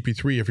and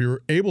CP3. If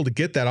you're able to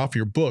get that off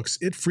your books,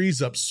 it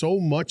frees up so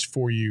much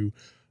for you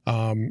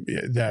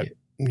that.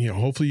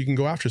 Hopefully you can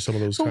go after some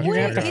of those guys. You're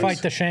going to have to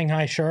fight the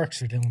Shanghai Sharks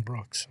for Dillon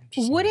Brooks.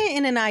 Wouldn't,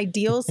 in an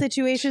ideal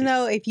situation,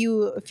 though, if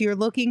you're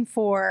looking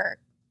for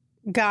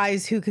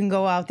guys who can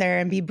go out there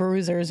and be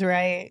bruisers,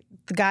 right?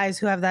 The guys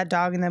who have that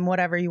dog in them,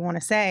 whatever you want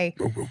to say,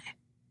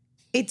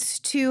 it's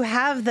to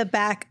have the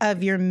back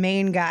of your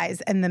main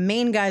guys, and the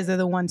main guys are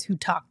the ones who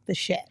talk the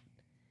shit,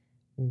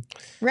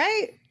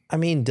 right? I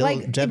mean,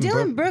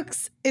 Dillon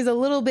Brooks is a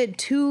little bit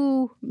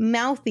too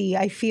mouthy,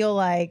 I feel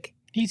like.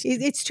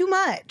 It's too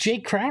much.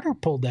 Jake Crowder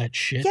pulled that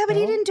shit. Yeah, but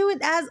he didn't do it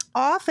as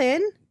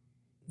often.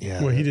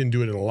 Yeah. Well, he didn't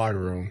do it in the locker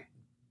room.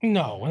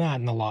 No,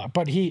 not in the locker,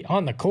 but he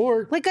on the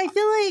court. Like I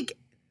feel like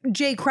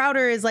Jay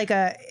Crowder is like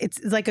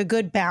a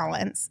good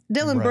balance.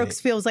 Dillon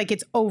Brooks feels like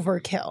it's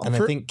overkill. And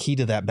I think key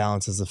to that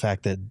balance is the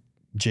fact that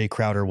Jay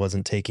Crowder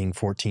wasn't taking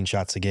 14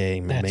 shots a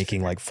game and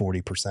making like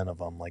 40% of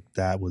them. Like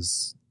that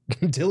was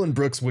Dillon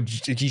Brooks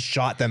he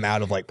shot them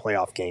out of like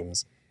playoff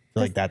games. I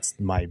feel like that's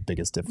my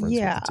biggest difference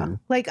with the two.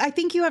 Like I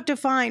think you have to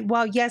find,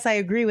 well, yes, I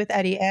agree with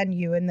Eddie and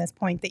you in this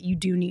point that you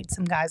do need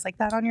some guys like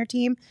that on your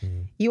team.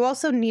 You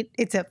also need,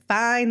 it's a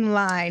fine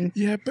line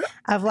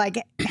of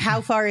like how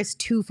far is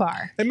too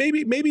far. And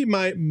maybe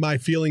my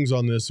feelings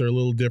on this are a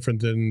little different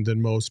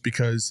than most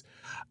because,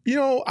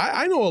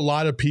 I know a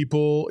lot of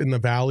people in the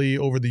Valley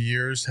over the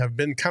years have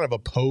been kind of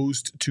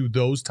opposed to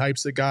those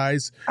types of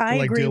guys. I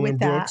like agree Dillon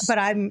with Brooks, that, but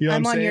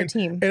I'm on your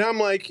team. And I'm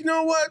like, you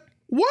know what?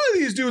 One of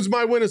these dudes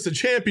might win us a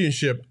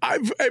championship.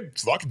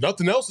 Fuck,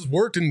 nothing else has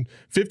worked in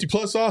 50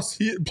 plus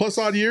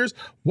odd years.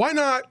 Why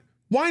not?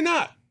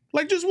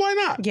 Like, just why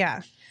not?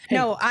 Yeah.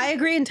 No, I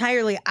agree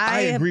entirely.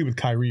 I agree with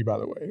Kyrie, by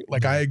the way.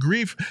 Like, I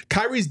agree.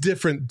 Kyrie's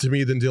different to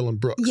me than Dillon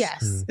Brooks.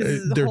 Yes. This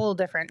is a whole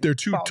different. They're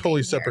two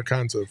totally separate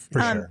kinds of.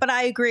 Sure. But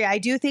I agree. I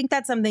do think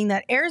that's something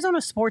that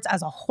Arizona sports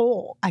as a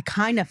whole, I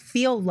kind of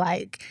feel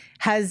like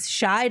has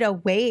shied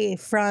away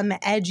from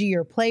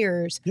edgier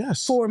players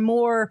for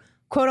more,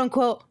 quote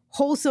unquote,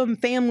 wholesome,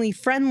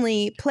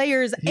 family-friendly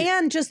players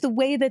and just the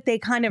way that they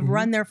kind of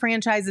run their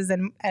franchises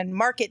and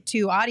market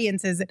to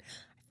audiences. I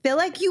feel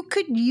like you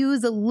could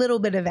use a little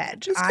bit of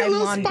edge. It's got a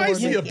little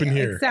spicy up in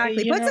here.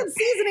 Exactly. Put some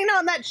seasoning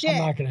on that shit. I'm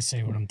not going to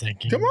say what I'm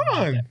thinking. Come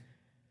on.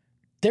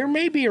 There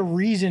may be a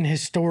reason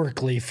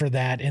historically for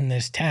that in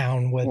this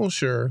town. With,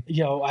 sure.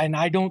 And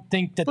I don't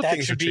think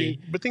that should be.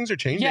 But things are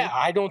changing. Yeah,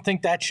 I don't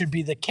think that should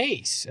be the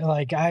case.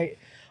 Like,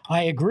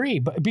 I agree,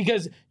 but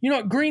because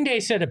Green Day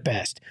said it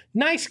best.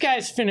 Nice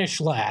guys finish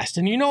last,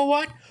 and you know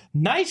what?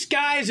 Nice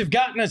guys have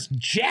gotten us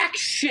jack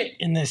shit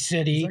in this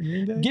city.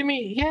 Give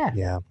me,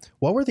 yeah.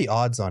 What were the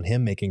odds on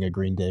him making a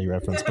Green Day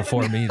reference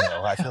before me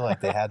though? I feel like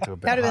they had to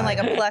have been. That would have been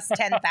like a plus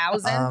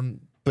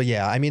 10,000. But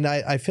yeah, I mean,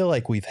 I feel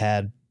like we've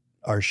had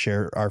our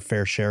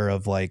fair share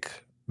of like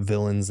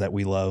villains that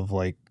we love,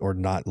 like or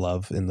not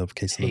love in the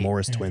case of the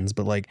Morris twins,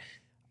 but like.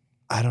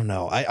 I don't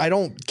know. I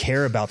don't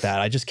care about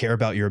that. I just care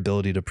about your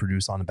ability to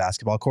produce on a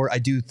basketball court.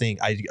 I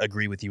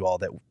agree with you all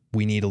that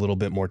we need a little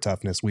bit more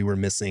toughness. We were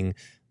missing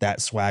that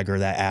swagger,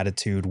 that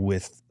attitude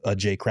with a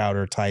Jay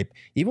Crowder type,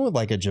 even with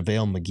like a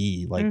JaVale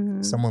McGee,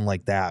 like someone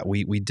like that.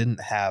 We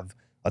didn't have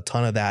a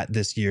ton of that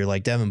this year.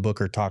 Like Devin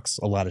Booker talks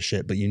a lot of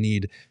shit, but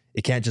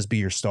it can't just be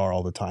your star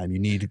all the time. You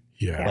need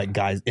like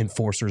guys,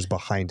 enforcers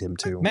behind him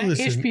too. Matt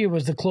Ishbia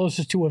was the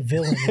closest to a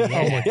villain.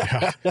 Oh my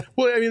God.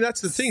 Well, I mean,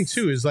 that's the thing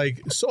too, is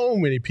like so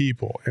many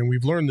people, and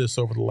we've learned this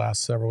over the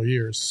last several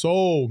years,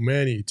 so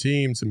many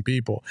teams and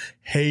people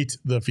hate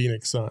the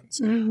Phoenix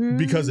Suns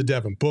because of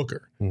Devin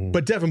Booker.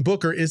 But Devin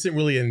Booker isn't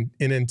really an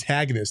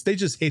antagonist. They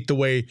just hate the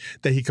way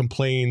that he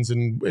complains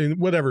and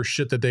whatever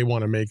shit that they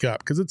want to make up,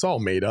 because it's all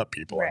made up,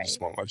 people. Right. I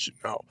just want to let you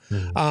know.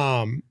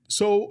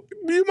 So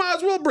you might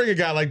as well bring a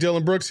guy like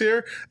Dylan Brooks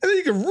here, and then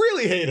you can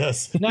really hate us.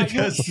 Now,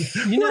 because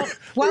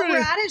while we're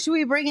at it, should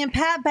we bring in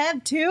Pat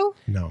Bev too?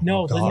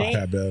 No,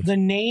 the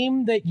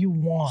name that you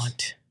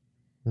want,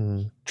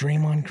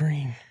 Draymond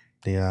Green.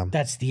 Yeah,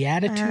 that's the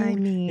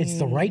attitude. It's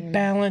the right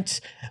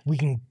balance. We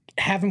can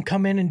have him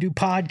come in and do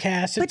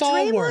podcasts. But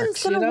Draymond's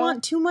works. Gonna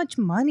want too much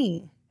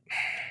money.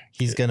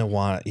 He's gonna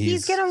want.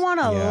 He's gonna want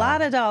a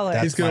lot of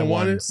dollars. He's gonna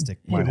want it.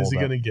 When is he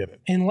gonna get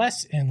it?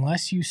 Unless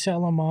you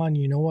sell him on,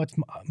 you know what's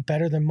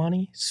better than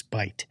money?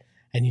 Spite.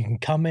 And you can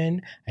come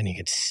in and you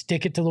can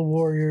stick it to the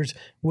Warriors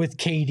with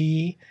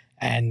KD,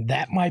 and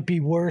that might be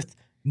worth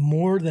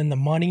more than the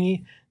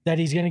money that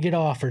he's going to get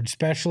offered,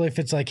 especially if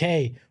it's like,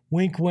 hey,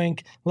 wink,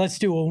 wink, let's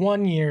do a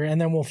 1 year,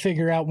 and then we'll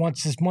figure out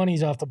once this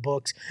money's off the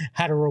books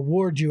how to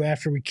reward you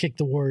after we kick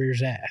the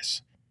Warriors'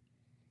 ass.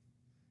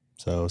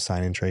 So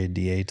sign and trade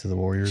DA to the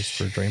Warriors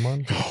for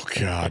Draymond? Oh,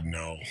 God,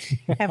 no.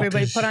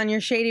 Everybody put on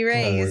your Shady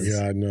Rays. Oh,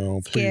 my God, no.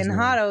 It's getting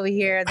hot over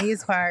here in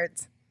these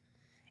parts.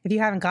 If you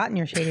haven't gotten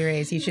your Shady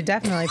Rays, you should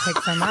definitely pick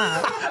some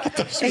up.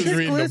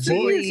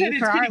 Exclusively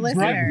for our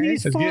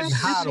listeners. It's getting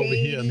hot over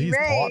here in these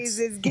parts. Rays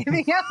is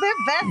giving out their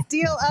best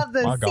deal of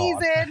the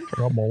season.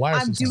 I'm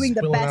doing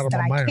the best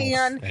that I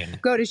can.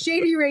 Go to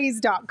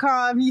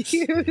shadyrays.com.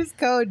 Use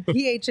code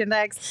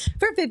PHNX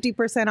for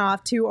 50%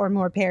 off 2 or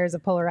more pairs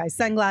of polarized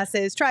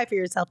sunglasses. Try for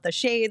yourself the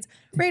shades.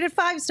 Rated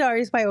 5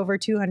 stars by over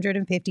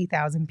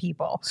 250,000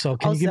 people. So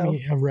can you give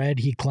me a red?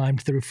 He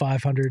climbed through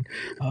 500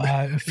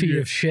 feet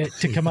of shit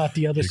to come out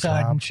the other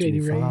side in Shady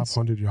Rays.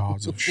 500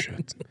 yards of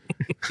shit.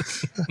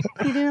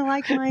 You didn't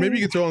like my... Maybe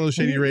you could throw on those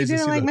Shady Rays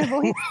and see, like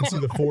see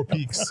the 4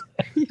 peaks.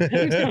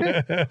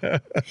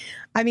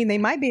 I mean, they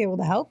might be able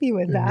to help you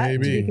with that.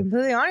 Maybe. To be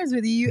completely honest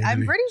with you,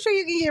 I'm pretty sure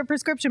you can get your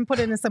prescription put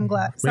into some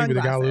sunglasses. Maybe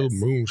they got a little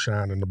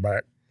moonshine in the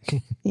back.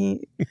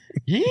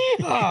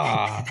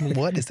 Yeah.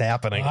 What is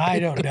happening? I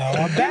don't know.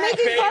 I'm back,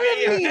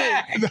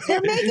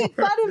 They're making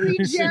fun of me,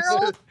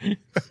 Gerald.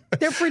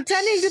 They're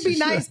pretending to be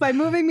nice by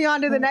moving me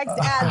on to the next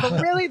ad, but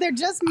really they're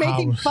just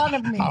making fun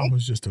of me. I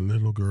was just a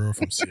little girl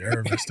from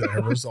Sierra Vista,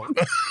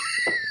 Arizona.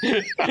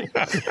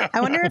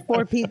 I wonder if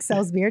Four Peaks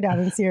sells beer down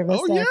in Sierra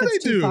Vista. Oh, yeah, if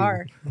it's they too do.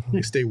 Far.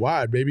 They stay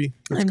wide, baby.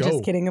 Let's go.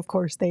 Just kidding. Of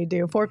course they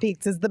do. Four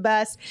Peaks is the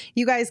best.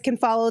 You guys can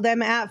follow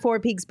them at Four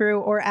Peaks Brew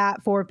or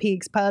at Four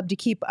Peaks Pub to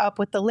keep up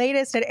with the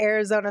latest at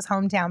Arizona's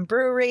hometown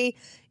brewery.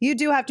 You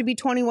do have to be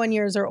 21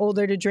 years or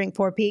older to drink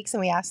Four Peaks, and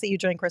we ask that you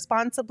drink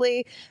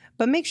responsibly.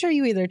 But make sure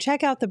you either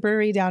check out the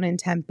brewery down in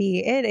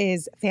Tempe. It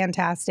is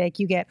fantastic.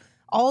 You get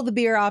all the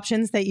beer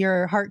options that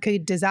your heart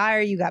could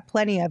desire. You got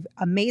plenty of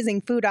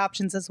amazing food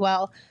options as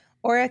well.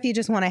 Or if you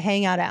just want to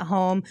hang out at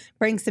home,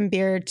 bring some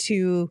beer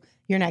to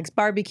your next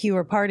barbecue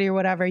or party or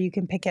whatever, you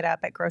can pick it up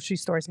at grocery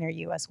stores near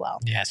you as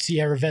well. Yeah,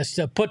 Sierra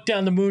Vista, put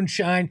down the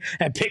moonshine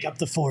and pick up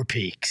the Four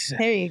Peaks.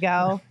 There you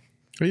go.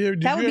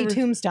 That would be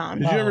Tombstone.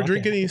 Did you ever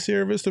drink any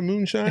Sierra Vista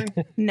moonshine?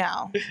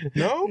 No.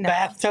 No?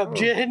 Bathtub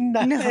gin?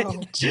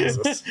 No.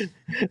 Jesus.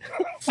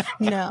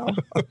 No.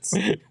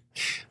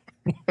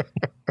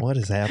 What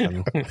is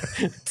happening?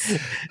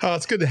 Oh,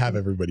 it's good to have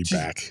everybody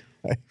back.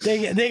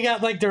 They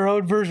got like their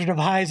own version of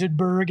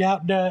Heisenberg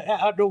out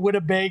in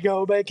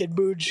Winnebago making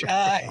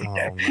moonshine.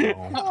 Oh,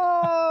 no.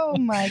 Oh,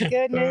 my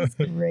goodness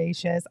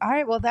gracious. All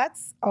right, well,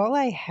 that's all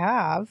I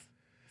have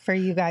for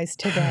you guys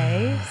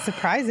today,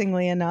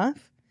 surprisingly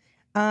enough.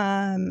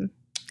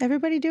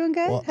 Everybody doing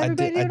good? Well, I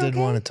did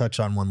want to touch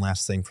on one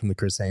last thing from the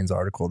Chris Haynes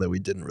article that we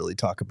didn't really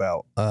talk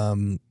about.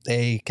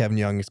 Kevin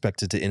Young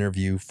expected to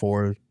interview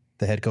for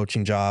the head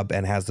coaching job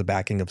and has the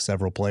backing of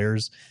several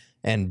players.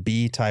 And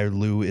B, Ty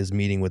Lue is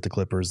meeting with the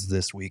Clippers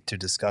this week to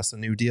discuss a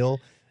new deal.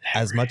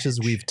 As much as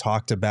we've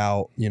talked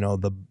about,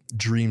 the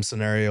dream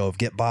scenario of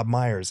get Bob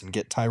Myers and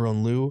get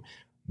Tyronn Lue,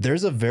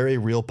 there's a very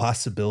real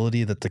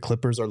possibility that the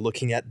Clippers are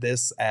looking at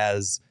this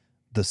as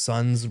the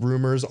Suns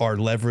rumors are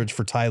leverage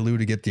for Ty Lue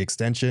to get the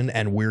extension,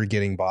 and we're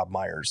getting Bob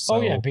Myers. So,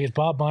 because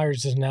Bob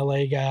Myers is an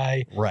LA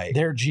guy. Right.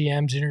 Their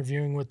GM's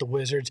interviewing with the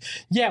Wizards.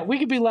 Yeah, we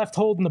could be left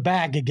holding the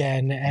bag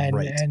again,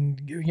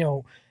 and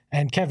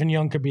Kevin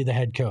Young could be the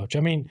head coach. I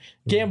mean,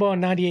 Gambo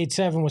on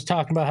 98.7 was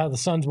talking about how the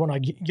Suns want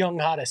a young,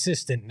 hot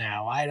assistant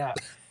now.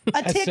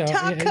 A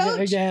TikTok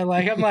coach? Yeah, I'm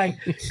like,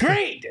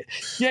 great.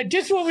 Yeah,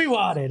 just what we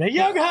wanted. A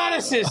young hot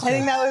assistant. I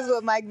think that was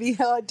what Mike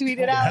Vihela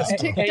tweeted out.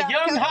 A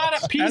young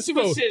hot piece of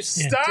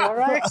assistant. Stop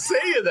right?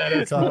 saying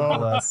that. God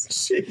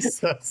bless.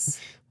 Jesus.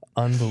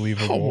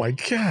 Unbelievable. Oh my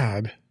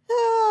God.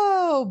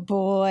 Oh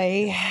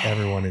boy.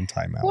 Everyone in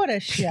timeout. What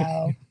a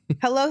show.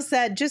 Hello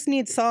said, just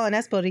need Saul and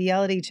Espo to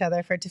yell at each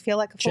other for it to feel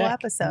like a full Check.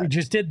 episode. We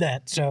just did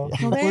that, so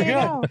Well, there we're you good.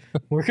 go.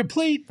 We're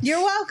complete.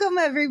 You're welcome,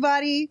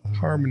 everybody.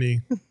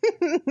 Harmony.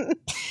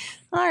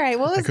 All right.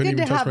 Well, it's couldn't good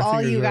to even touch have my all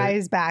fingers, you right?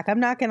 guys back.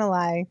 I'm not going to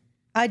lie.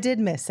 I did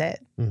miss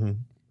it. Mm-hmm.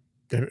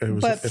 It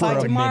was But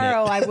by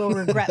tomorrow, I will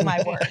regret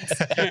my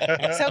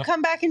words. So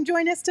come back and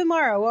join us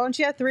tomorrow, won't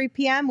you? 3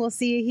 p.m. We'll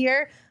see you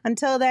here.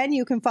 Until then,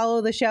 you can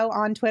follow the show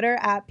on Twitter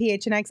at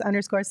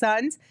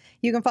PHNX_Suns.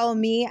 You can follow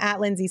me at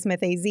Lindsay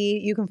Smith AZ.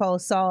 You can follow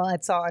Saul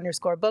at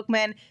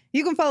Saul_Bookman.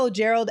 You can follow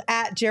Gerald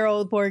at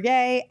Gerald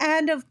Bourget.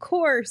 And of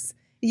course,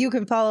 you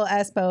can follow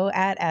Espo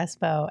at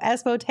Espo.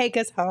 Espo, take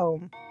us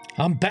home.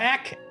 I'm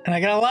back, and I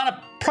got a lot of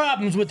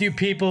problems with you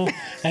people,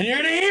 and you're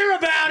going to hear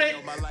about it.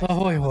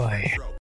 Ahoy, hoy.